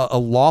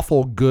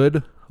lawful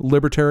good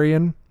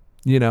libertarian,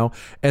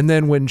 and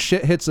then when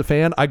shit hits the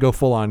fan, I go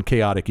full on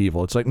chaotic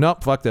evil. It's like,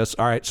 nope, fuck this.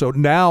 All right. So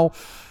now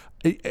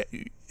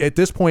at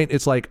this point,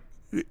 it's like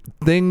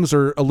things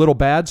are a little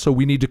bad, so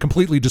we need to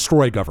completely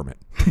destroy government.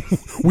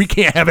 We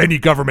can't have any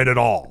government at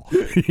all.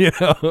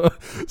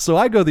 So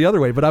I go the other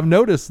way, but I've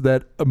noticed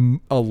that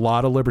a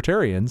lot of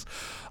libertarians,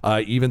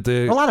 a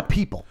lot of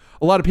people,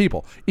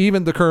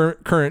 even the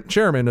current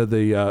chairman of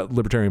the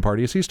Libertarian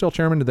Party, is he still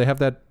chairman? Do they have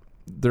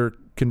their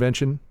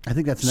convention? I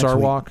think that's next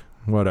Sarwalk, week.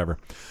 Whatever.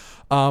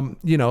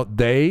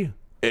 They,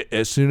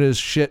 as soon as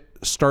shit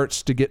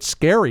starts to get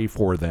scary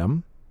for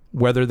them,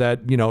 whether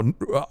that,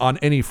 on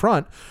any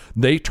front,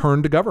 they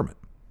turn to government.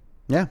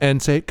 Yeah. And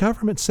say,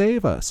 government,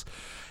 save us.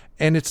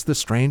 And it's the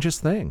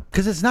strangest thing.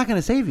 Because it's not going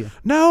to save you.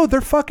 No,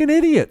 they're fucking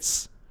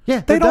idiots.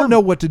 Yeah, they don't know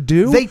what to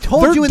do. They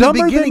told They're you in the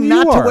dumber beginning than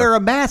not you to are. wear a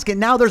mask, and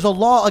now there's a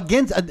law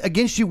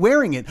against you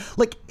wearing it.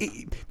 Like,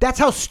 that's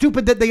how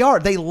stupid that they are.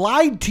 They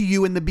lied to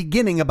you in the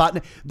beginning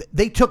about.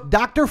 They took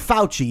Dr.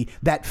 Fauci,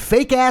 that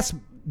fake ass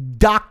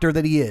doctor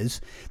that he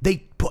is.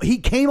 He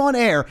came on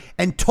air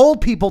and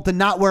told people to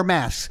not wear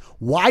masks.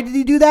 Why did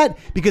he do that?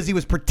 Because he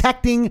was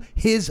protecting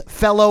his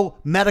fellow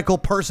medical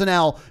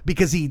personnel,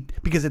 because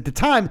at the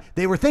time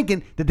they were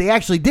thinking that they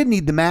actually did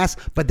need the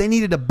mask, but they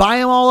needed to buy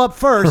them all up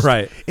first,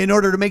 right, in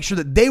order to make sure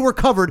that they were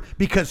covered,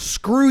 because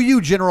screw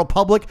you, general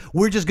public,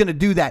 we're just going to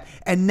do that.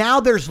 And now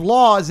there's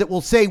laws that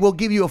will say we'll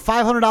give you a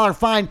 $500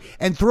 fine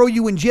and throw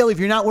you in jail if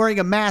you're not wearing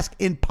a mask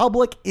in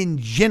public in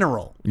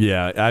general.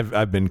 Yeah,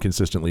 I've been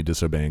consistently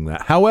disobeying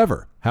that.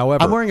 However,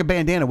 I'm wearing a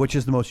bandana, which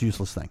is the most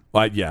useless thing.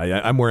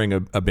 I'm wearing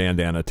a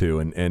bandana too,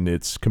 and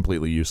it's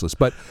completely useless.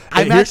 But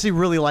I'm actually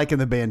really liking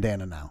the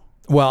bandana now.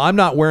 Well, I'm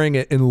not wearing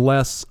it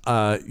unless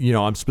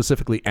I'm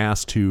specifically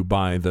asked to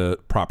by the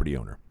property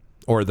owner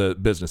or the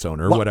business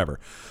owner or whatever.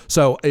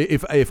 So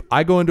if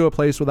I go into a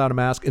place without a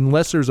mask,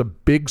 unless there's a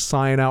big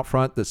sign out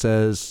front that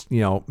says,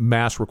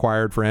 mask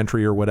required for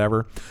entry or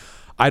whatever,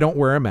 I don't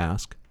wear a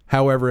mask.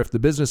 However, if the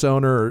business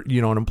owner or,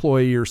 an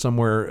employee or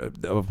somewhere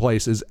of a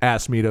place has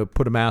asked me to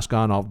put a mask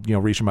on, I'll,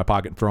 reach in my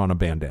pocket and throw on a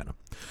bandana.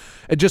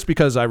 And just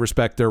because I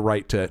respect their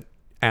right to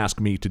ask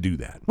me to do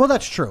that. Well,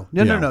 that's true.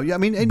 No. I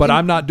mean, but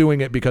I'm not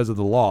doing it because of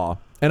the law.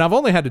 And I've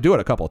only had to do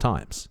it a couple of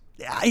times.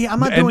 I'm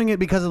not doing it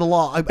because of the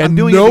law. I'm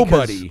doing it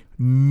because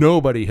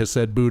nobody has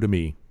said boo to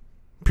me.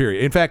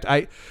 Period. In fact,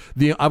 I've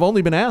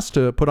only been asked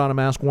to put on a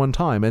mask one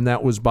time, and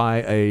that was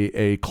by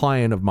a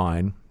client of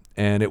mine,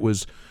 and it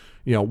was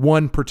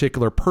one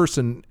particular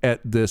person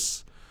at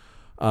this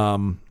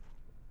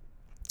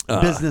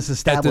business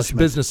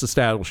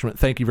establishment.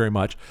 Thank you very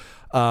much.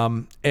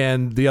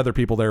 And the other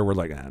people there were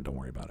like, don't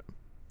worry about it.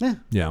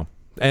 Yeah.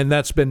 And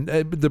that's been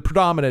the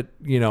predominant,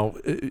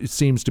 it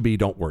seems to be,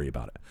 don't worry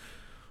about it.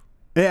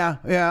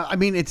 Yeah. I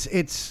mean,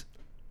 it's.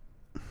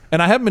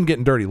 And I haven't been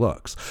getting dirty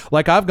looks.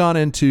 Like, I've gone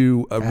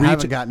into I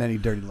haven't gotten any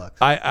dirty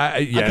looks. I'm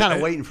kind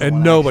of waiting for one.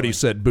 And nobody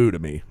said boo to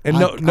me. And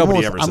nobody ever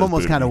says boo to me. I'm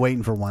almost kind of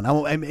waiting for one.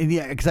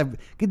 Because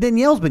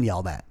Danielle's been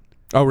yelled at.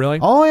 Oh, really?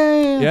 Oh,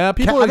 yeah. Yeah,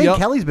 people I think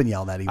Kelly's been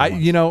yelled at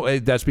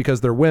even. That's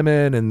because they're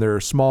women and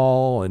they're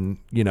small, and,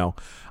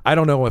 I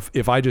don't know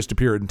if I just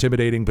appear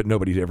intimidating, but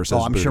nobody ever says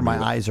boo. I'm sure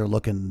my eyes are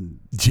looking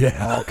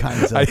all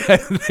kinds of. I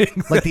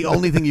think like the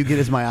only thing you get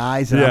is my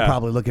eyes, and I'm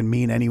probably looking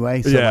mean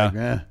anyway. So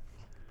yeah.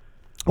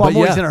 Well, I'm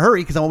always in a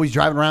hurry because I'm always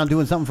driving around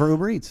doing something for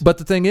Uber Eats. But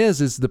the thing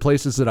is the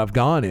places that I've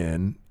gone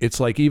in, it's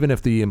like, even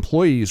if the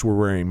employees were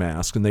wearing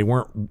masks and they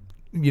weren't,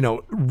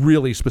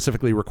 really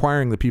specifically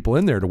requiring the people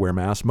in there to wear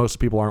masks, most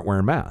people aren't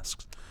wearing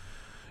masks.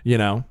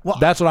 Well,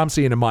 that's what I'm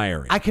seeing in my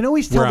area. I can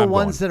always tell the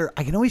ones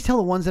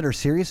that are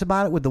serious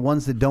about it with the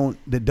ones that don't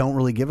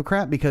really give a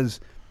crap, because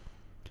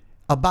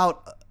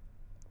about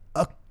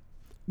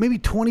maybe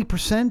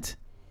 20%.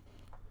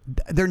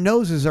 Their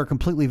noses are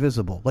completely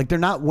visible. Like, they're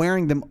not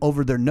wearing them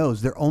over their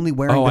nose. They're only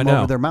wearing them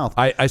over their mouth.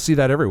 I see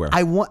that everywhere.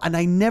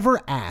 I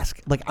never ask,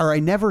 or I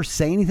never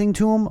say anything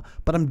to them,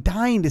 but I'm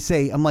dying to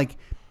say, I'm like,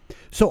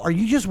 so are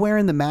you just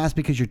wearing the mask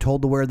because you're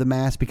told to wear the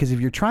mask? Because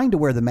if you're trying to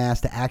wear the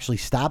mask to actually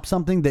stop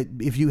something, that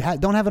if you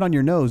don't have it on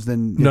your nose,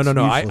 then No.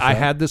 useless, I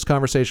had this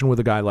conversation with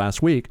a guy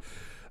last week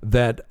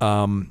that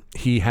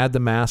he had the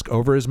mask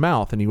over his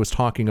mouth, and he was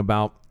talking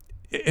about,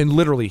 and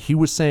literally he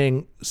was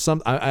saying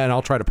and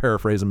I'll try to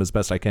paraphrase him as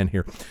best I can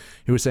here.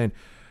 He was saying,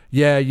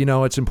 yeah,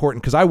 it's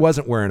important, because I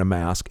wasn't wearing a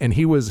mask, and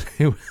he was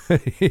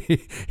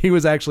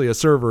actually a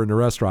server in the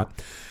restaurant.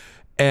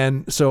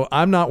 And so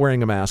I'm not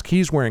wearing a mask.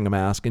 He's wearing a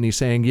mask, and he's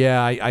saying,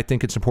 yeah, I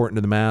think it's important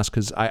to the mask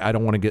because I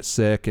don't want to get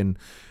sick, and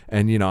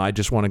I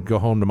just want to go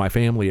home to my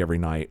family every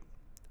night.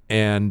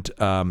 And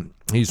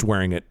he's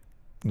wearing it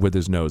with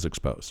his nose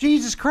exposed.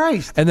 Jesus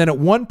Christ. And then at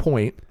one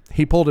point,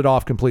 he pulled it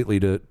off completely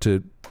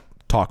to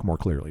talk more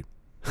clearly.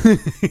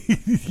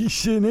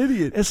 He's an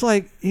idiot. It's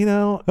like,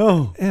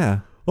 Oh, yeah.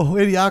 Oh,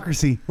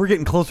 idiocracy. We're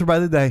getting closer by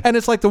the day. And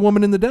it's like the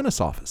woman in the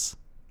dentist's office.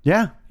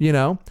 Yeah.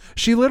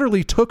 She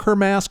literally took her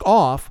mask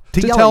off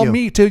to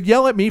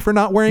yell at me for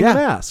not wearing a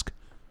mask.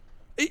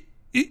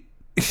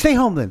 Stay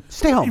home then.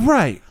 Stay home.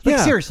 Right. Like,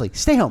 seriously,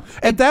 stay home.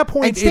 At that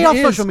point, and stay off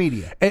social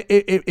media.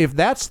 If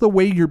that's the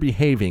way you're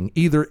behaving,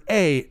 either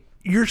A,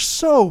 you're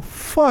so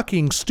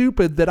fucking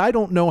stupid that I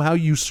don't know how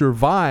you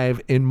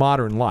survive in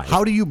modern life.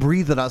 How do you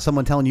breathe without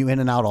someone telling you in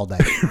and out all day?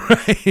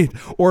 Right?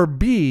 Or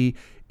B,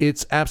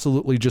 it's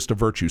absolutely just a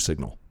virtue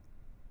signal.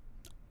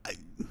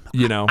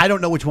 I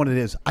don't know which one it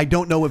is. I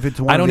don't know if it's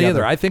one. I don't or the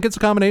either. Other. I think it's a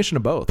combination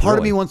of both. Part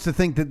of really. me wants to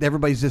think that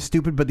everybody's just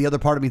stupid, but the other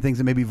part of me thinks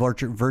that maybe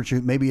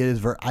virtue. Maybe it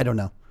is. I don't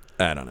know.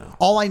 I don't know.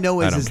 All I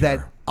know is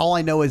care.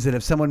 that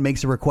if someone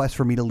makes a request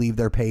for me to leave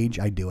their page,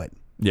 I do it.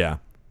 Yeah.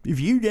 If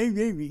you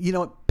know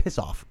what, piss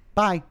off.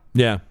 Bye.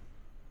 Yeah.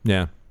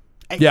 Yeah.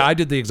 Yeah, I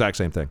did the exact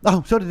same thing.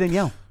 Oh, so did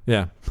Danielle.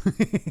 Yeah.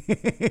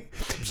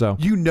 So.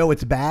 You know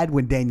it's bad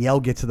when Danielle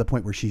gets to the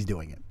point where she's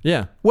doing it.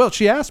 Yeah. Well,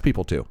 she asked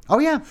people to. Oh,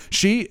 yeah.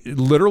 She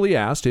literally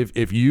asked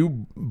if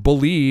you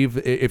believe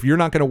if you're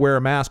not going to wear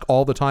a mask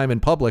all the time in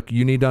public,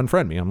 you need to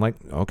unfriend me. I'm like,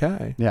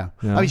 okay. Yeah.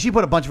 I mean, she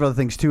put a bunch of other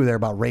things too there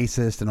about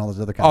racist and all this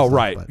other kind of stuff. Oh,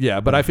 right.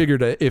 But I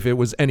figured if it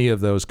was any of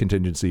those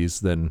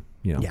contingencies, then,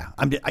 you know. Yeah.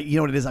 You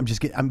know what it is? I'm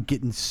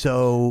getting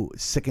so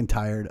sick and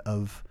tired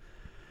of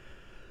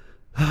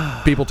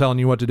people telling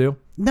you what to do.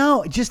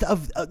 No, just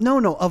of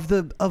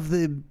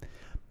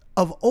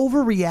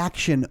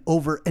overreaction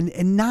over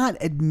and not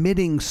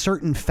admitting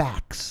certain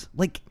facts.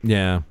 Like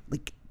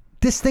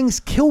this thing's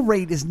kill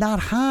rate is not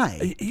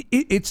high.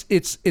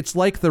 It's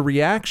like the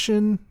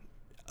reaction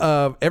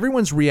of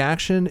everyone's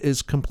reaction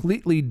is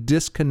completely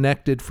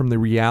disconnected from the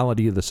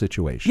reality of the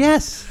situation.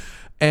 Yes.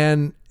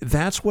 And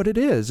that's what it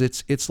is.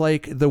 It's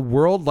like the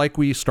world, like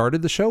we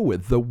started the show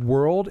with, the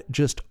world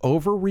just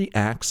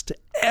overreacts to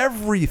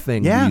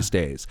everything these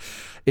days.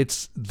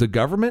 It's the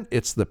government,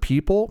 it's the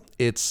people,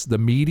 it's the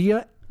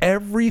media.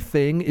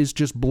 Everything is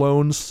just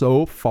blown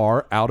so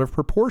far out of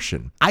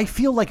proportion. I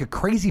feel like a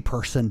crazy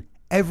person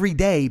every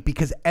day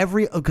because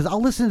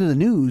I'll listen to the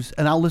news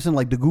and I'll listen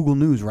like to Google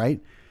News, right?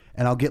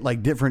 And I'll get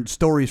like different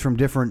stories from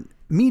different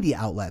media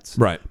outlets.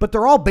 Right. But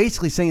they're all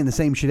basically saying the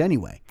same shit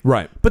anyway.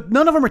 Right. But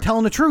none of them are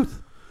telling the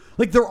truth.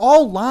 Like they're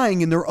all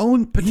lying in their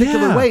own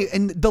particular way.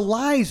 And the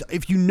lies,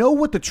 if you know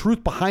what the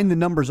truth behind the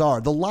numbers are,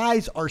 the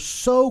lies are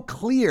so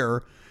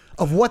clear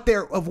of what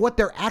they're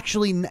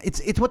actually,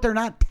 it's what they're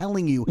not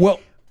telling you. Well,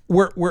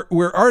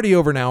 we're already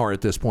over an hour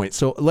at this point.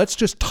 So let's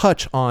just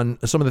touch on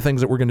some of the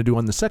things that we're going to do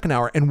on the second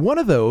hour. And one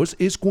of those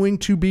is going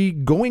to be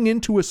going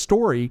into a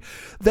story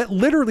that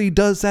literally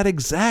does that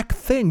exact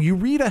thing. You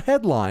read a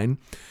headline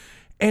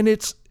and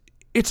it's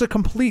a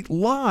complete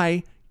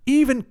lie,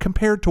 even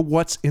compared to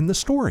what's in the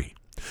story.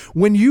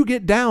 When you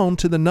get down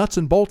to the nuts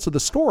and bolts of the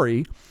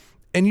story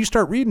and you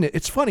start reading it,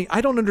 it's funny.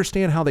 I don't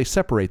understand how they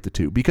separate the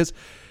two because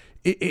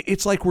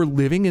it's like we're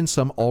living in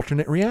some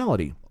alternate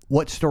reality.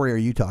 What story are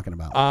you talking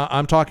about?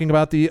 I'm talking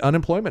about the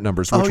unemployment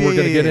numbers, which we're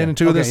going to get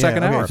into in the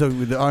second hour. So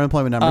the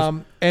unemployment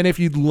numbers. And if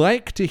you'd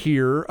like to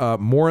hear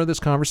more of this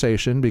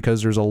conversation,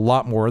 because there's a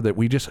lot more that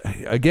we just,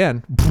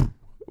 again,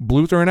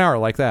 blew through an hour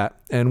like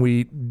that, and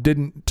we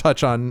didn't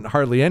touch on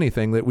hardly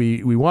anything that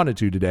we wanted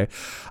to today.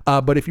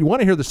 But if you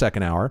want to hear the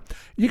second hour,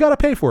 you got to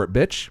pay for it,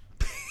 bitch.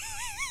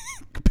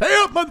 Pay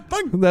up,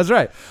 motherfucker. That's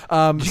right.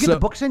 Did you get the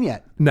books in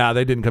yet? No,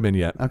 they didn't come in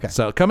yet. Okay.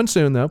 So coming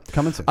soon, though.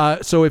 Coming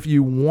soon. So if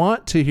you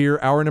want to hear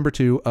hour number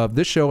 2 of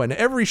this show and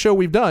every show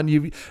we've done,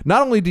 you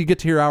not only do you get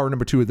to hear hour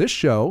number 2 of this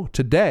show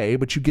today,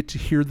 but you get to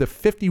hear the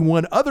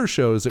 51 other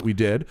shows that we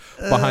did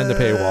behind the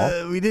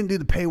paywall. We didn't do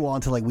the paywall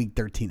until like week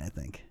 13, I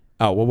think.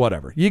 Oh, well,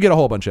 whatever. You get a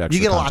whole bunch of extra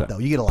You get a content. lot,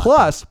 though. You get a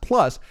lot.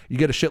 Plus, you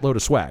get a shitload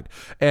of swag.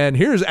 And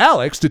here's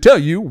Alex to tell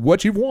you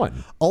what you've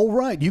won. All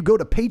right. You go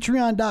to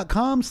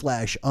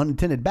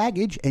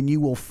patreon.com/unattendedbaggage and you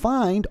will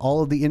find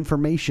all of the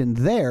information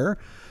there.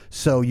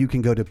 So you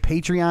can go to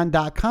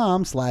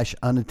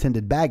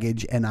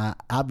patreon.com/unattendedbaggage. And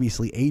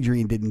obviously,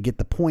 Adrian didn't get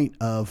the point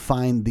of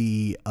find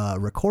the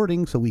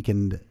recording so we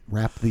can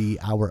wrap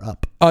the hour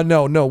up.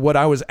 No. What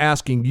I was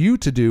asking you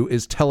to do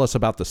is tell us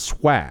about the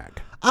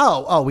swag.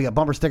 Oh, we got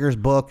bumper stickers,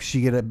 books.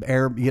 You get a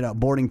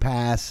boarding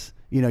pass.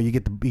 You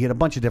get a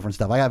bunch of different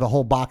stuff. I have a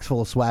whole box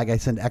full of swag. I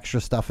send extra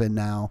stuff in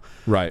now.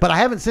 Right. But I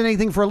haven't sent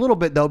anything for a little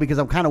bit though because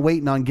I'm kind of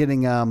waiting on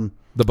getting the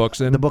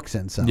books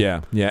in. So yeah.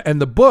 And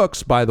the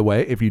books, by the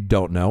way, if you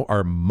don't know,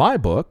 are my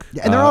book.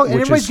 Yeah, and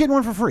everybody's getting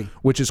one for free,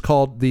 which is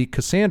called the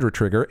Cassandra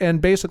Trigger.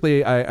 And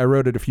basically, I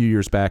wrote it a few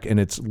years back, and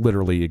it's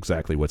literally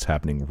exactly what's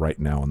happening right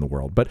now in the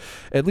world. But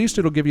at least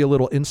it'll give you a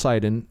little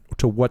insight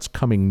into what's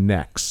coming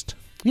next.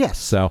 Yes.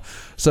 So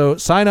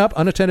sign up,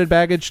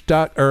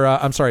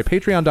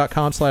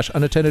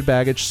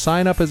 patreon.com/unattendedbaggage.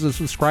 Sign up as a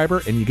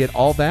subscriber, and you get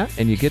all that,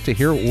 and you get to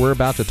hear what we're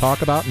about to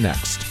talk about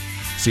next.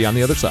 See you on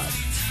the other side.